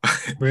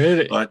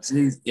 Really? Like,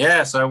 geez.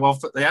 Yeah. So, well,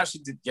 they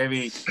actually gave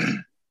me,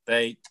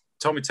 they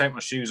told me to take my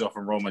shoes off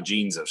and roll my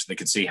jeans up so they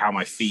could see how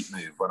my feet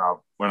move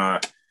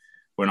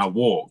when I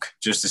walk,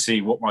 just to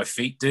see what my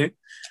feet do.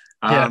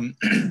 And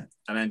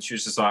then she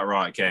was just like,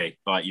 right, okay,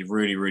 like you're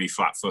really, really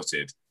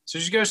flat-footed. So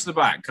she goes to the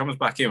back, comes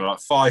back in with like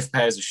 5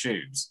 pairs of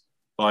shoes.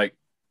 Like,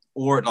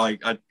 or like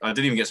I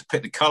didn't even get to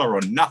pick the color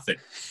on nothing.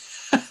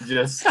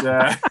 Just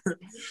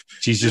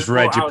she's just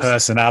read your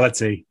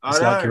personality.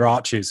 It's like your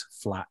arches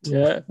flat.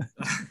 Yeah.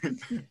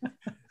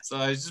 So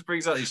it just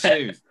brings out these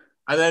shoes.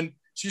 And then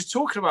she's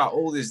talking about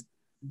all these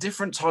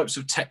different types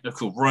of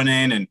technical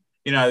running and,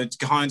 you know, the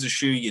kinds of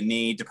shoe you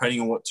need depending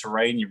on what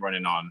terrain you're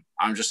running on.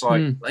 I'm just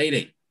like,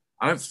 lady,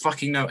 I don't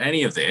fucking know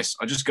any of this.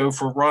 I just go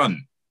for a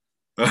run.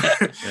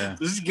 Yeah.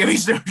 Just give me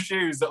some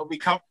shoes that'll be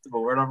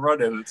comfortable when I'm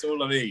running. That's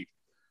all I need.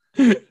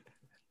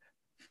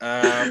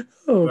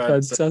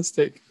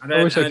 Fantastic.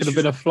 I wish I could have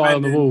been a fly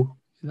on the wall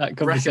in that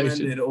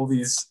conversation.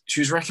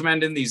 She was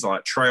recommending these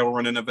like trail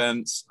running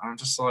events. I'm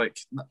just like,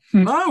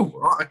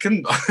 no,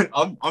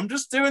 I'm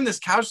just doing this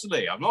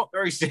casually. I'm not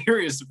very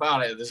serious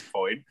about it at this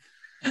point.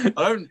 I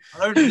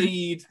don't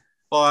need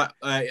like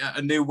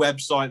a new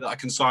website that I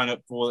can sign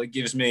up for that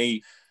gives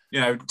me, you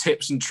know,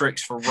 tips and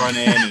tricks for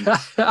running and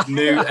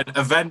new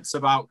events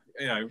about,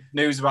 you know,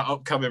 news about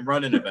upcoming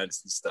running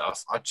events and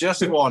stuff. I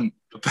just want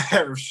a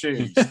pair of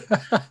shoes.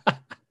 That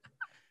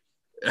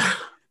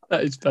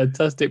is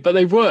fantastic, but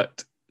they've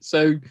worked.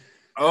 So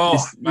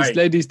this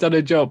lady's done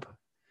her job.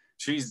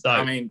 She's,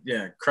 I mean,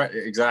 yeah,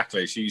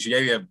 exactly. She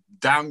gave you a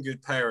damn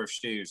good pair of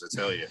shoes, I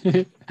tell you.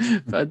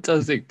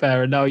 Fantastic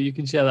pair. And now you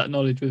can share that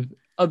knowledge with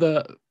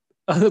other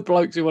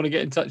blokes who want to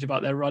get in touch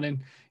about their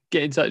running.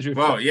 Get in touch with.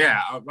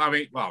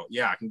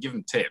 I can give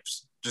them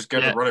tips. Just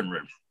go to the running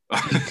room.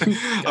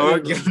 I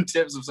won't give them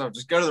tips themselves.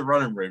 Just go to the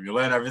running room. You'll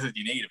learn everything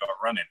you need about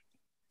running.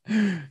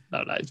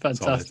 No, it's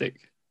fantastic.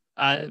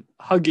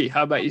 Huggy,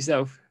 how about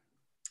yourself?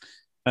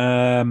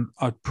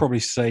 I'd probably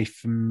say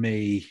for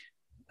me,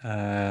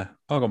 I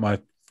got my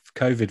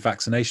COVID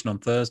vaccination on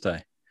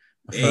Thursday.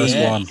 My first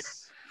one.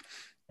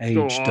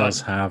 Age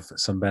does have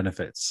some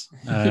benefits.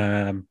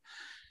 Got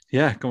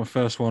my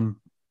first one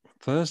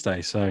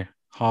Thursday, so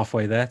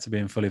halfway there to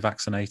being fully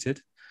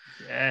vaccinated.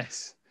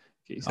 Yes.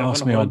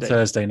 Ask me on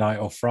Thursday night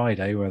or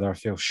Friday whether I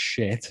feel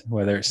shit,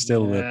 whether it's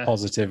still the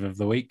positive of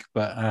the week,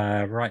 but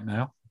right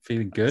now,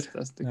 feeling good.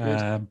 That's the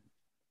good.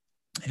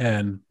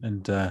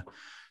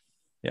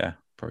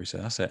 Probably say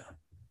that's it.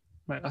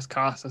 Mate, that's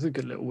class. That's a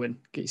good little win.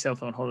 Get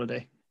yourself on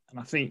holiday. And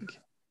I think,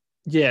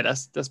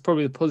 that's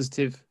probably the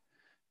positive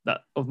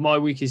that of my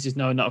week is just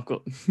knowing that I've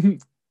got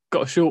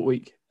got a short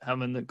week,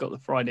 having got the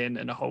Friday and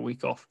a whole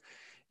week off.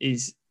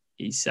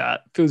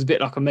 Feels a bit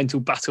like a mental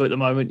battle at the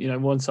moment. You know,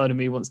 one side of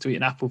me wants to eat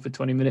an apple for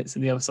 20 minutes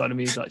and the other side of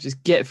me is like,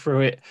 just get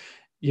through it.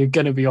 You're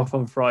going to be off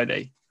on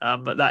Friday.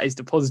 But that is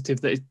the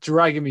positive that is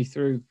dragging me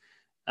through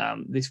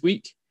this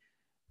week.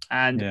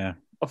 And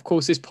of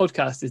course, this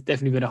podcast has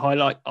definitely been a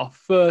highlight. Our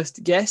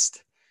first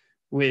guest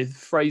with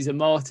Fraser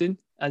Martin,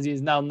 as he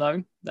is now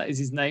known. That is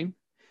his name.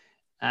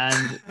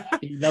 And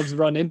he loves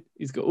running.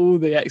 He's got all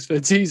the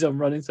expertise on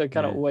running, so I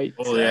cannot wait.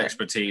 All the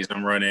expertise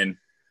on running.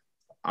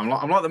 I'm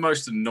like the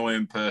most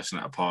annoying person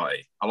at a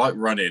party. I like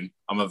running.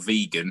 I'm a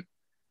vegan.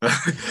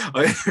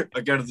 I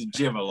go to the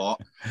gym a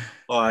lot.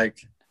 I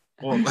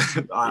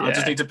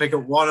just need to pick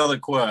up one other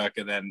quirk,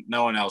 and then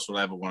no one else will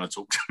ever want to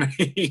talk to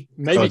me.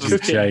 Maybe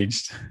just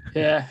changed.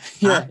 Yeah,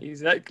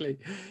 exactly.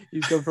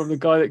 He's gone from the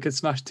guy that could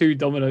smash 2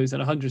 Dominoes and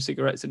 100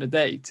 cigarettes in a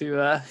day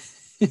to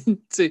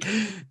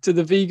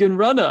the vegan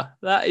runner.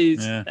 That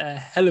is a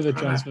hell of a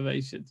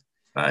transformation.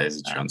 That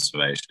is a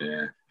transformation,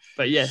 yeah.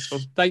 But yes, well,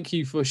 thank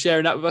you for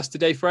sharing that with us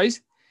today,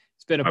 Fraser.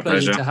 It's been a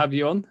pleasure to have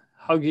you on.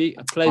 Huggy,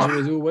 a pleasure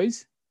as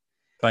always.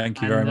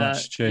 Thank you very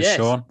much. Cheers,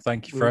 Sean.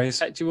 Thank you,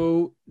 Fraser. We'll catch you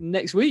all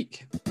next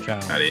week.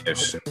 Ciao.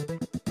 Adios.